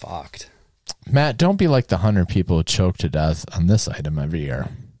 that's fucked. Matt, don't be like the 100 people who choke to death on this item every year.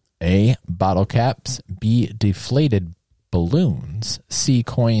 A, bottle caps, B, deflated balloons, C,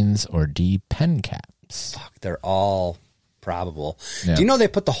 coins, or D, pen caps. Fuck, they're all probable. Yeah. Do you know they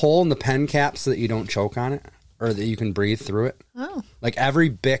put the hole in the pen cap so that you don't choke on it? Or that you can breathe through it? Oh. Like every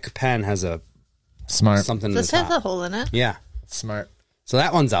Bic pen has a Smart. something in This the has top. a hole in it. Yeah. Smart. So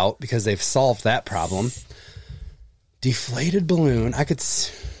that one's out because they've solved that problem. Deflated balloon. I could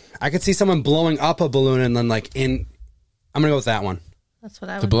see someone blowing up a balloon and then I'm gonna go with that one. That's what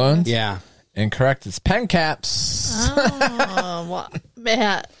I The would balloons? Yeah. Incorrect. It's pen caps. Oh, well,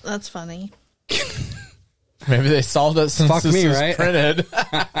 Matt, that's funny. Maybe they solved it since Fuck this me, was right? printed.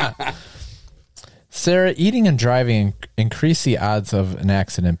 Sarah, eating and driving increase the odds of an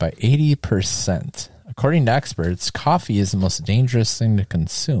accident by 80%. According to experts, coffee is the most dangerous thing to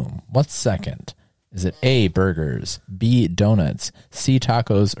consume. What's second? Is it A, burgers, B, donuts, C,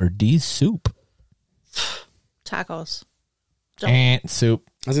 tacos, or D, soup? Tacos. Soup.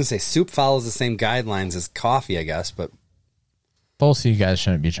 I was gonna say soup follows the same guidelines as coffee, I guess, but Both of you guys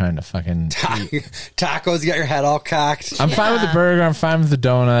shouldn't be trying to fucking... tacos, you got your head all cocked. I'm fine with the burger. I'm fine with the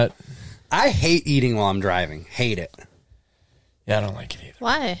donut. I hate eating while I'm driving. Hate it. Yeah, I don't like it either.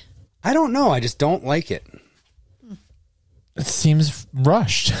 Why? I don't know. I just don't like it. It seems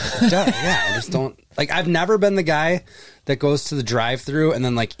rushed. Yeah, I just don't like. I've never been the guy that goes to the drive-through and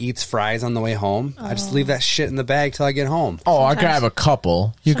then eats fries on the way home. I just leave that shit in the bag till I get home. Oh, I grab a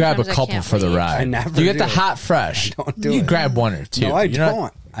couple. You grab a Sometimes I couple can't for the wait. ride. I never You get the do. hot fresh. I don't do you it. grab one or two. No, I You're not-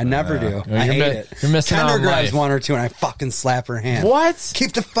 don't. I never do. You're I hate mi- it. you're missing out Kendra on grabs life. one or two and I fucking slap her hand. What?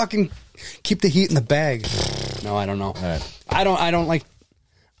 Keep the heat in the bag. No, I don't know. right. I don't like.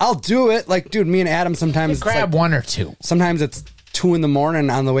 I'll do it. Dude, me and Adam sometimes it's Grab one or two. Sometimes it's 2 a.m.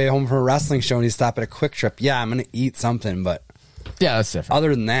 on the way home from a wrestling show and you stop at a Quick Trip. Yeah, I'm gonna eat something, but Yeah, that's different.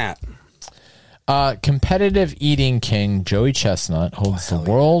 other than that, Competitive eating king Joey Chestnut holds the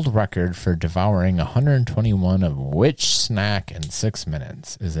world record for devouring 121 of which snack in 6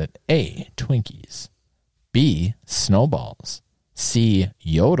 minutes? Is it A, Twinkies, B, Snowballs, C,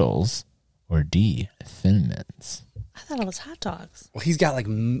 Yodels, or D, Thin Mints? I thought it was hot dogs. well, he's got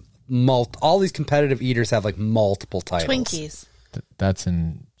all these competitive eaters have multiple titles. Twinkies. That's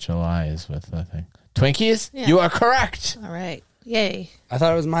in July is with the thing. Twinkies? Yeah. You are correct. All right. Yay. I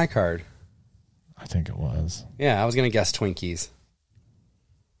thought it was my card. I think it was. Yeah, I was gonna guess Twinkies.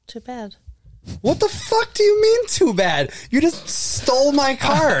 Too bad. What the fuck do you mean too bad? You just stole my I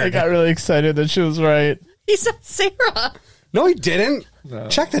card. got really excited that she was right. He said Sarah. No, he didn't.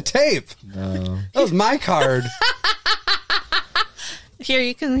 Check the tape. No. That was my card. Here,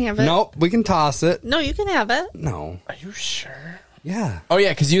 you can have it. Nope, we can toss it. No, you can have it. No. Are you sure? Yeah. Oh, yeah,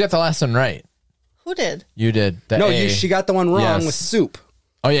 because you got the last one right. Who did? You did. The No, A. she got the one wrong Yes. with soup.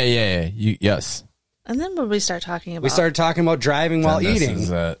 Oh, yeah. Yes. And then when we start talking about We started talking about driving while Then this eating. is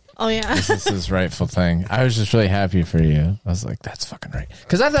it. Oh yeah. This is his rightful thing. I was just really happy for you. I was like, that's fucking right.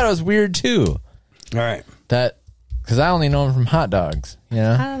 Because I thought it was weird, too. All right. Because I only know him from hot dogs, you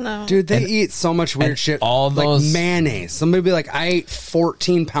know? I don't know. Dude, they eat so much weird and shit. all those- mayonnaise. Somebody be like, I ate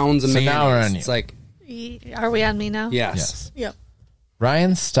 14 pounds of So mayonnaise. now we're on you. It's like, Are we on me now? yes. Yes. Yep.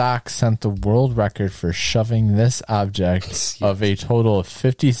 Ryan Stock set the world record for shoving this object of a total of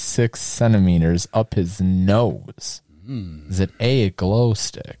 56 centimeters up his nose. Is it A, a glow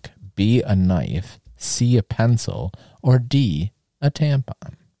stick, B, a knife, C, a pencil, or D, a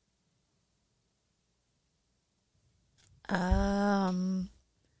tampon?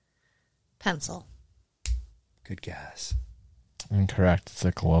 Pencil. Good guess. Incorrect. It's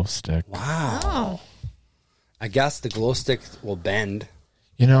a glow stick. Wow. Oh. I guess the glow stick will bend.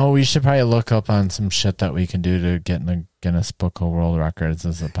 You know, we should probably look up on some shit that we can do to get in the Guinness Book of World Records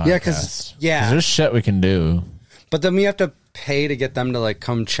as a podcast. Yeah, 'cause- yeah. there's shit we can do. But then we have to pay to get them to like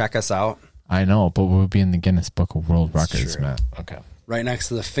come check us out. I know, but we'll be in the Guinness Book of World Records, true. Matt. Okay. Right next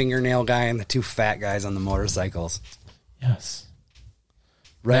to the fingernail guy and the two fat guys on the motorcycles. Yes.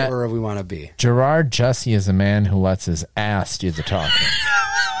 Right Matt- where we want to be. Gerard Jesse is a man who lets his ass do the talking.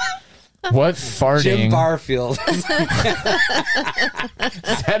 What farting? Jim Barfield.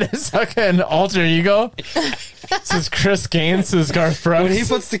 That is like an alter ego. This is Chris Gaines. This is Garth Brooks. When he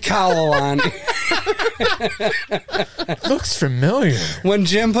puts the cowl on. Looks familiar. When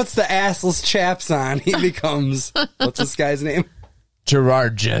Jim puts the assless chaps on, he becomes, what's this guy's name?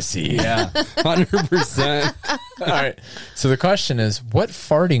 Gerard Jesse. Yeah, 100%. All right. So the question is, what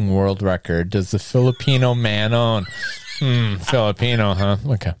farting world record does the Filipino man own? Filipino, huh?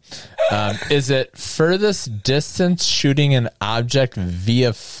 Okay. Is it furthest distance shooting an object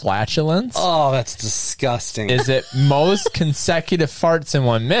via flatulence? Oh, that's disgusting. Is it most consecutive farts in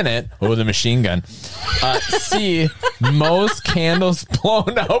 1 minute? Oh, the machine gun. C, most candles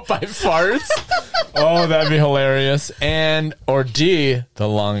blown out by farts. Oh, that'd be hilarious. Or D, the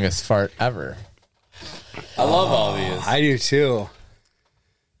longest fart ever. I love all these. I do too.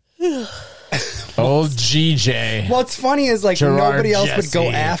 Old GJ. What's funny is like Gerard nobody else would go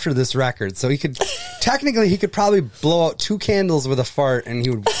Jesse. after this record. So he could, technically, he could probably blow out 2 candles with a fart and he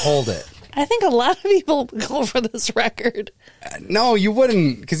would hold it. I think a lot of people go for this record. No, you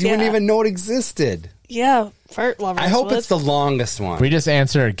wouldn't, because you wouldn't Yeah. even know it existed. Yeah, fart lovers. I hope would. it's the longest one. We just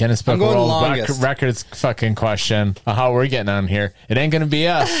answered a Guinness Book I'm of going World longest. Records fucking question of how we're getting on here. It ain't going to be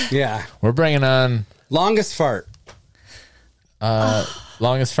us. Yeah. We're bringing on Longest fart.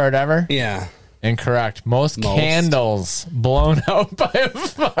 longest fart ever. Yeah. Incorrect. Most candles blown out by a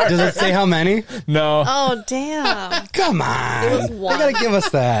fart. Does it say how many? No. Oh, damn. Come on. It was They one. gotta give us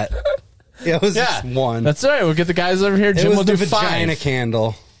that. Yeah, it was Yeah. just one. That's all right. We'll get the guys over here. it Jim was will the do vagina 5.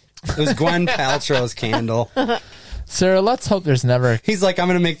 candle. It was Gwen Paltrow's candle. Sarah, let's hope there's never. He's like, I'm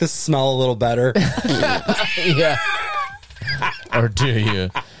gonna make this smell a little better. Yeah. Or do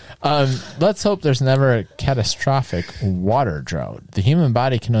you? Let's hope there's never a catastrophic water drought. The human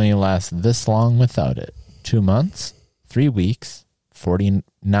body can only last this long without it. 2 months, 3 weeks,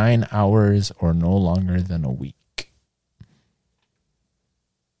 49 hours, or no longer than a week.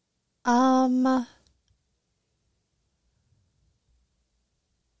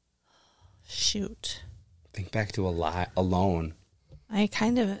 Shoot. Think back to Alone. I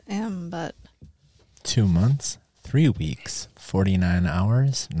kind of am, but 2 months, 3 weeks, 49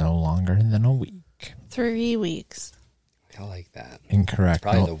 hours, no longer than a week. 3 weeks. I like that. Incorrect.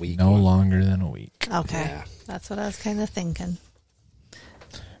 Probably no, the week no one. longer than a week. Okay. Yeah. That's what I was kind of thinking.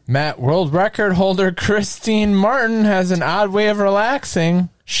 Matt, world record holder Christine Martin has an odd way of relaxing.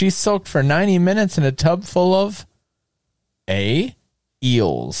 She soaked for 90 minutes in a tub full of A,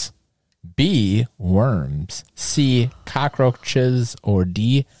 eels, B, worms, C, cockroaches, or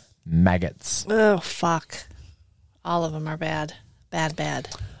D, maggots. Oh, fuck. All of them are bad. Bad.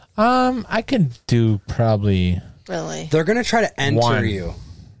 I could do probably Really. They're gonna try to enter One. you.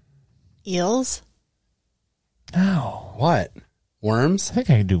 Eels? no. What? Worms? I think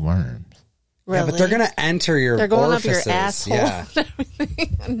I could do worms. Really? Yeah, but they're gonna enter your They're going orifices. up your asshole. Yeah.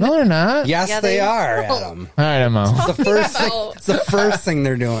 No, they're not. Yes, Yeah, they they are, will. Adam. All right, Emma. It's the first thing. It's the first thing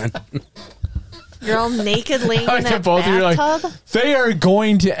they're doing. You're all naked laying I in like that that both of you are bathtub? like, they are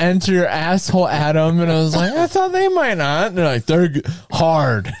going to enter your asshole, Adam. And I was like, I thought they might not. And they're like, they're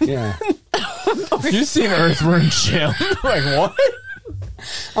hard. Yeah. You've seen Earthworm Jim. Like, what?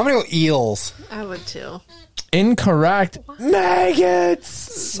 I'm gonna go eels. I would too. Incorrect. Maggots.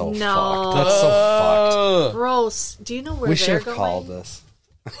 So No. fucked. That's so fucked. Gross. Do you know where We they're should have going? called this.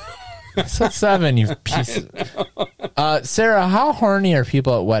 Episode 7, you piece of... Sarah, how horny are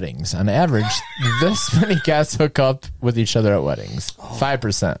people at weddings? On average, this many guests hook up with each other at weddings.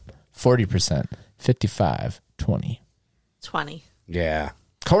 5%, 40%, 55, 20. 20. Yeah.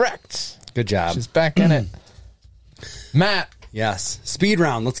 Correct. Good job. She's back in it. Matt. Yes. Speed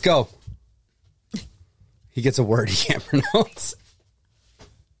round. Let's go. He gets a word he can't pronounce.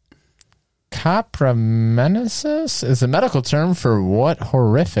 Coprimenesis is a medical term for what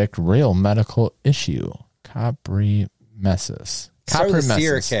horrific real medical issue? Coprimesis. Start with a C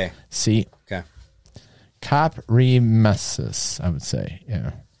or a K? C. Okay. Coprimesis, I would say.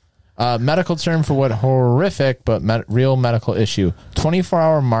 Yeah. Medical term for what horrific but real medical issue?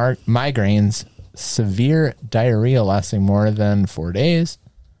 24-hour migraines, severe diarrhea lasting more than 4 days.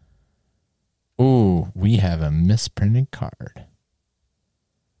 Ooh, we have a misprinted card.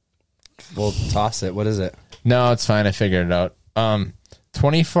 We'll toss it. What is it? No, it's fine. I figured it out.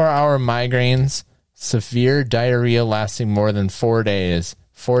 24-hour migraines, severe diarrhea lasting more than 4 days.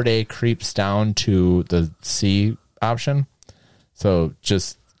 4 day creeps down to the C option. So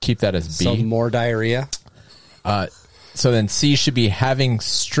just keep that as B. So more diarrhea? So then C should be having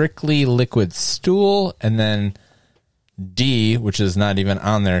strictly liquid stool. And then D, which is not even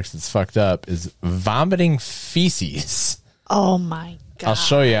on there because it's fucked up, is vomiting feces. Oh, my God. I'll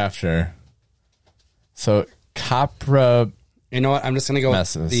show you after. So Copra... You know what? I'm just going to go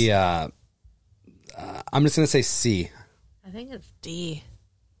Messes. with the... I'm just going to say C. I think it's D.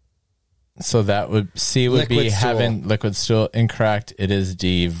 So that would C would Liquid be stool. having liquid stool. Incorrect. It is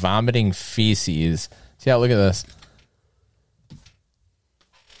D. Vomiting feces. See how? Look at this.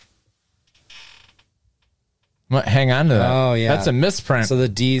 What, hang on to that. Oh, yeah. That's a misprint. So the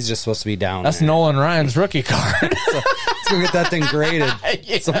D is just supposed to be down. That's there. Nolan Ryan's rookie card. Let's go get that thing graded.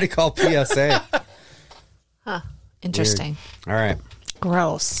 Yeah. Somebody call PSA. Interesting. All right.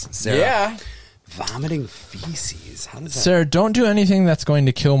 Gross. Sarah. Yeah. Vomiting feces. How does that... Sir, don't do anything that's going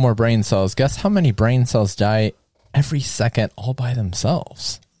to kill more brain cells. Guess how many brain cells die every second all by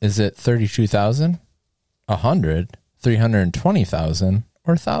themselves? Is it 32,000, 100, 320,000,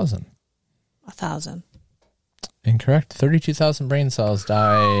 or 1,000? 1,000. Incorrect. 32,000 brain cells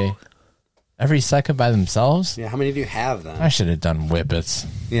die every second by themselves. Yeah, how many do you have then? I should have done whippets.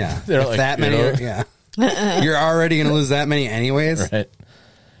 Yeah. They're If like, that you many. know. Yeah. You're already going to lose that many anyways? Right.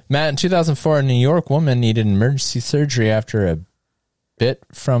 Matt, in 2004, a New York woman needed emergency surgery after a bit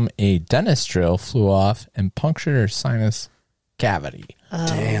from a dentist drill flew off and punctured her sinus cavity. Oh,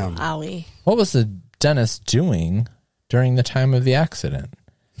 Damn. Owie. What was the dentist doing during the time of the accident?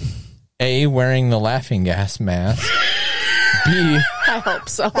 A, wearing the laughing gas mask. B, I hope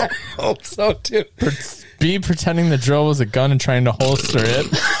so. Hope so, too. B, pretending the drill was a gun and trying to holster it.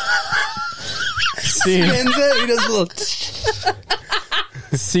 C, Spins it. He does a little...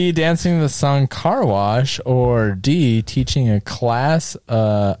 C, dancing the song Car Wash. Or D, teaching a class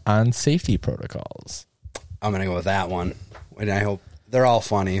on safety protocols. I'm going to go with that one. And I hope... They're all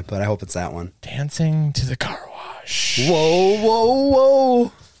funny, but I hope it's that one. Dancing to the car wash. Whoa, whoa,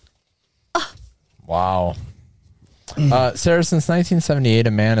 whoa. Wow. Sarah, since 1978,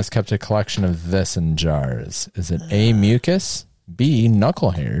 a man has kept a collection of this in jars. Is it A, mucus, B,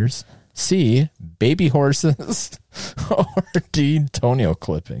 knuckle hairs, C, baby horses, or D, toenail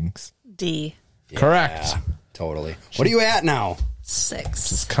clippings? D. Correct. Yeah, totally. What are you at now?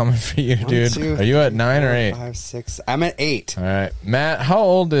 6. It's coming for you, 1, dude. 2, Are you at 9 or 8? 5, 6. I'm at 8. All right. Matt, how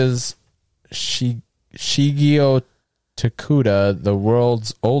old is Shigeo Takuda, the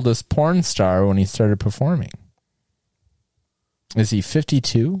world's oldest porn star, when he started performing? Is he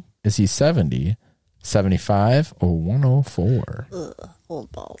 52? Is he 70, 75, or 104? Ugh,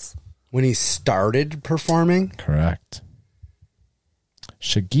 old balls. When he started performing? Correct.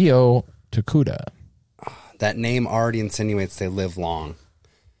 Shigeo Takuda. That name already insinuates they live long.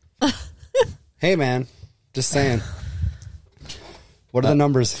 Hey, man. Just saying. What are the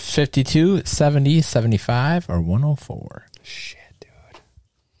numbers? 52, 70, 75, or 104? Shit, dude.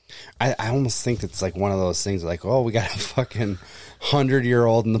 I almost think it's like one of those things like, oh, we got a fucking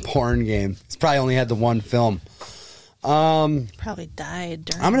 100-year-old in the porn game. He's probably only had the one film. Probably died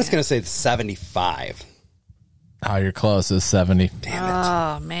during I'm just it. going to say 75. Oh, you're close. It's 70. Damn it.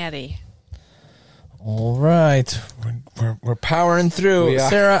 Oh, Maddie. All right. We're powering through. We are.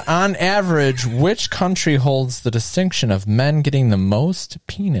 Sarah, on average, which country holds the distinction of men getting the most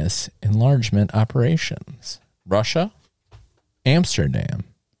penis enlargement operations? Russia, Amsterdam,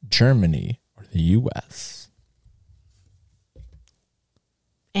 Germany, or the U.S.?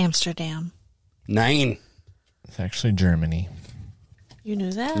 Amsterdam. 9. It's actually Germany. You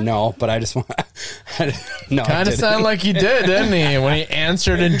knew that? No, but I just want... no, I Kind of didn't. sounded like he did, didn't he? When he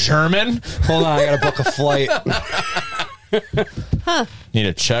answered in German. Hold on, I got to book a flight. Need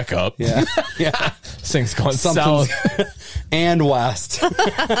a checkup. Yeah. Yeah. This thing's going Something's south. and west.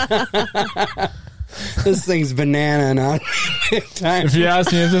 This thing's banana on big time. If you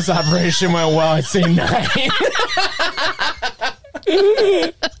ask me if this operation went well, I'd say 9.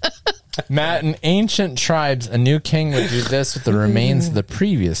 Matt, in ancient tribes, a new king would do this with the remains of the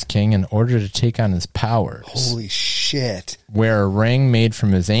previous king in order to take on his powers. Holy shit. Wear a ring made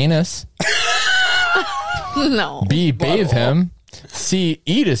from his anus. No. B, bathe him. C,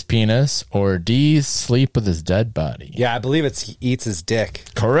 eat his penis. Or D, sleep with his dead body. Yeah, I believe he eats his dick.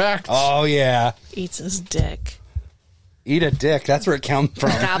 Correct. Oh, yeah. Eats his dick. Eat a dick. That's where it comes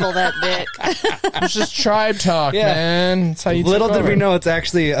from. Gobble that dick. It's just tribe talk, Yeah. man. That's how you Little take did we over. know it's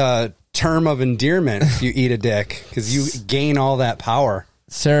actually a term of endearment if you eat a dick because you gain all that power.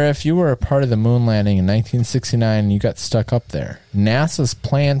 Sarah, if you were a part of the moon landing in 1969 and you got stuck up there, NASA's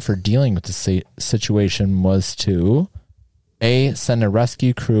plan for dealing with the situation was to A, send a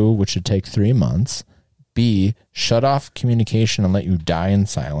rescue crew, which would take 3 months. B, shut off communication and let you die in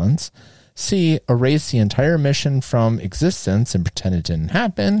silence. C, erase the entire mission from existence and pretend it didn't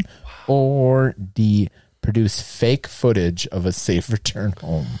happen. Or D, produce fake footage of a safe return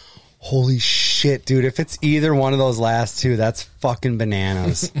home. Holy shit, dude. If it's either one of those last two, that's fucking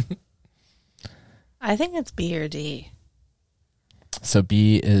bananas. I think it's B or D. So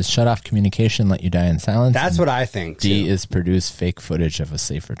B is shut off communication, let you die in silence. That's what I think, too. D is produce fake footage of a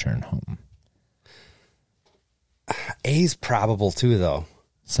safe return home. A's probable, too, though.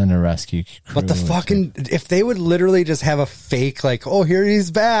 Send a rescue crew. But the fucking, if they would literally just have a fake, like, oh, here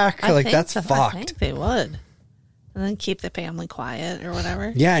he's back. I Like, think that's so. fucked. I think they would. And then keep the family quiet or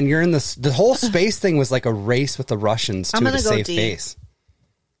whatever. Yeah, and you're in the whole space thing was like a race with the Russians, I'm too, gonna to go save D. face.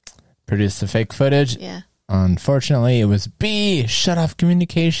 Produce the fake footage. Yeah. Unfortunately, it was B. Shut off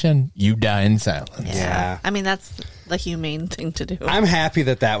communication. You die in silence. Yeah. I mean, that's the humane thing to do. I'm happy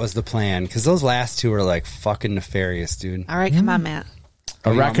that was the plan because those last two are like fucking nefarious, dude. All right, come on, Matt.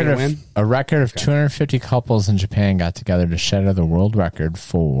 You want me to win? A record of 250 couples in Japan got together to shatter the world record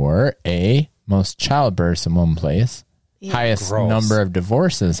for A, most childbirths in one place, highest Gross. number of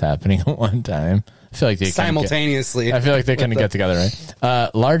divorces happening at one time. I feel like they Simultaneously. I feel like they kind of get together, right?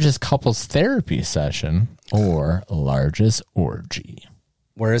 Largest couples therapy session or largest orgy.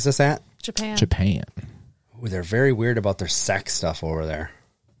 Where is this at? Japan. Japan. Ooh, they're very weird about their sex stuff over there.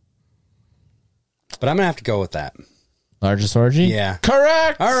 But I'm going to have to go with that. Largest orgy? Yeah.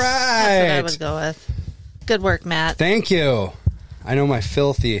 Correct. All That's what I right. would go with. Good work, Matt. Thank you. I know my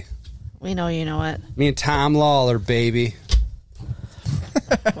filthy. We know you know it. Me and Tom Lawler, baby.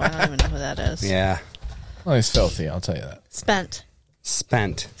 Well, I don't even know who that is. Yeah. Well, he's filthy, I'll tell you that. Spent.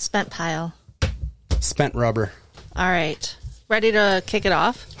 Spent Pile. Spent rubber. All right. Ready to kick it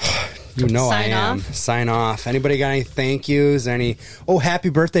off? You know Sign I am. off? Sign off. Anybody got any thank yous? Any? Oh, happy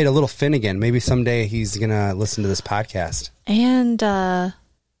birthday to little Finnegan. Maybe someday he's going to listen to this podcast. And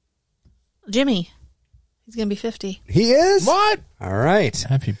Jimmy. He's going to be 50. He is? What? All right.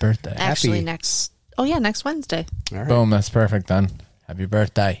 Happy birthday. Actually, next Wednesday. All right. Boom, that's perfect then. Happy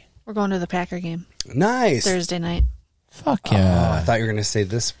birthday. We're going to the Packer game Nice. Thursday night. Fuck Oh, yeah. I thought you were going to say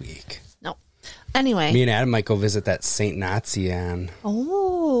this week. No. Anyway. Me and Adam might go visit that St. Nazi on.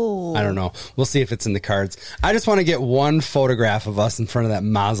 Oh. I don't know. We'll see if it's in the cards. I just want to get one photograph of us in front of that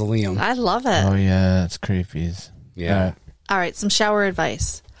mausoleum. I love it. Oh yeah, it's creepies. Yeah. All right, some shower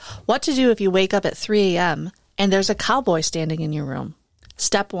advice. What to do if you wake up at 3 a.m. and there's a cowboy standing in your room.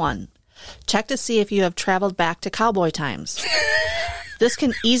 Step 1. Check to see if you have traveled back to cowboy times. This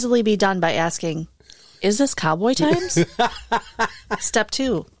can easily be done by asking, is this cowboy times? Step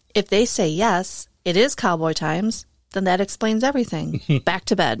 2. If they say yes, it is cowboy times, then that explains everything. Back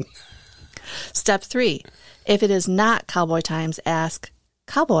to bed. Step 3. If it is not cowboy times, ask,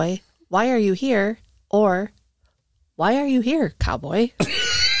 cowboy, why are you here? Or, why are you here, cowboy?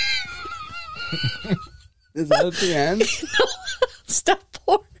 Is that at the end? Step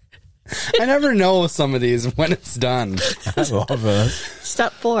 4. I never know some of these when it's done. I love it.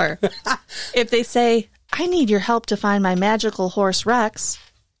 Step 4. If they say, I need your help to find my magical horse Rex,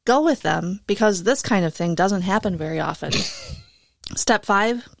 go with them because this kind of thing doesn't happen very often. Step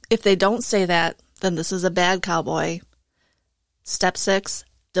 5. If they don't say that, then this is a bad cowboy. Step 6.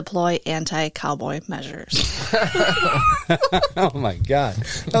 Deploy anti-cowboy measures. Oh my God.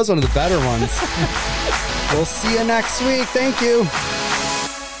 That was one of the better ones. We'll see you next week. Thank you.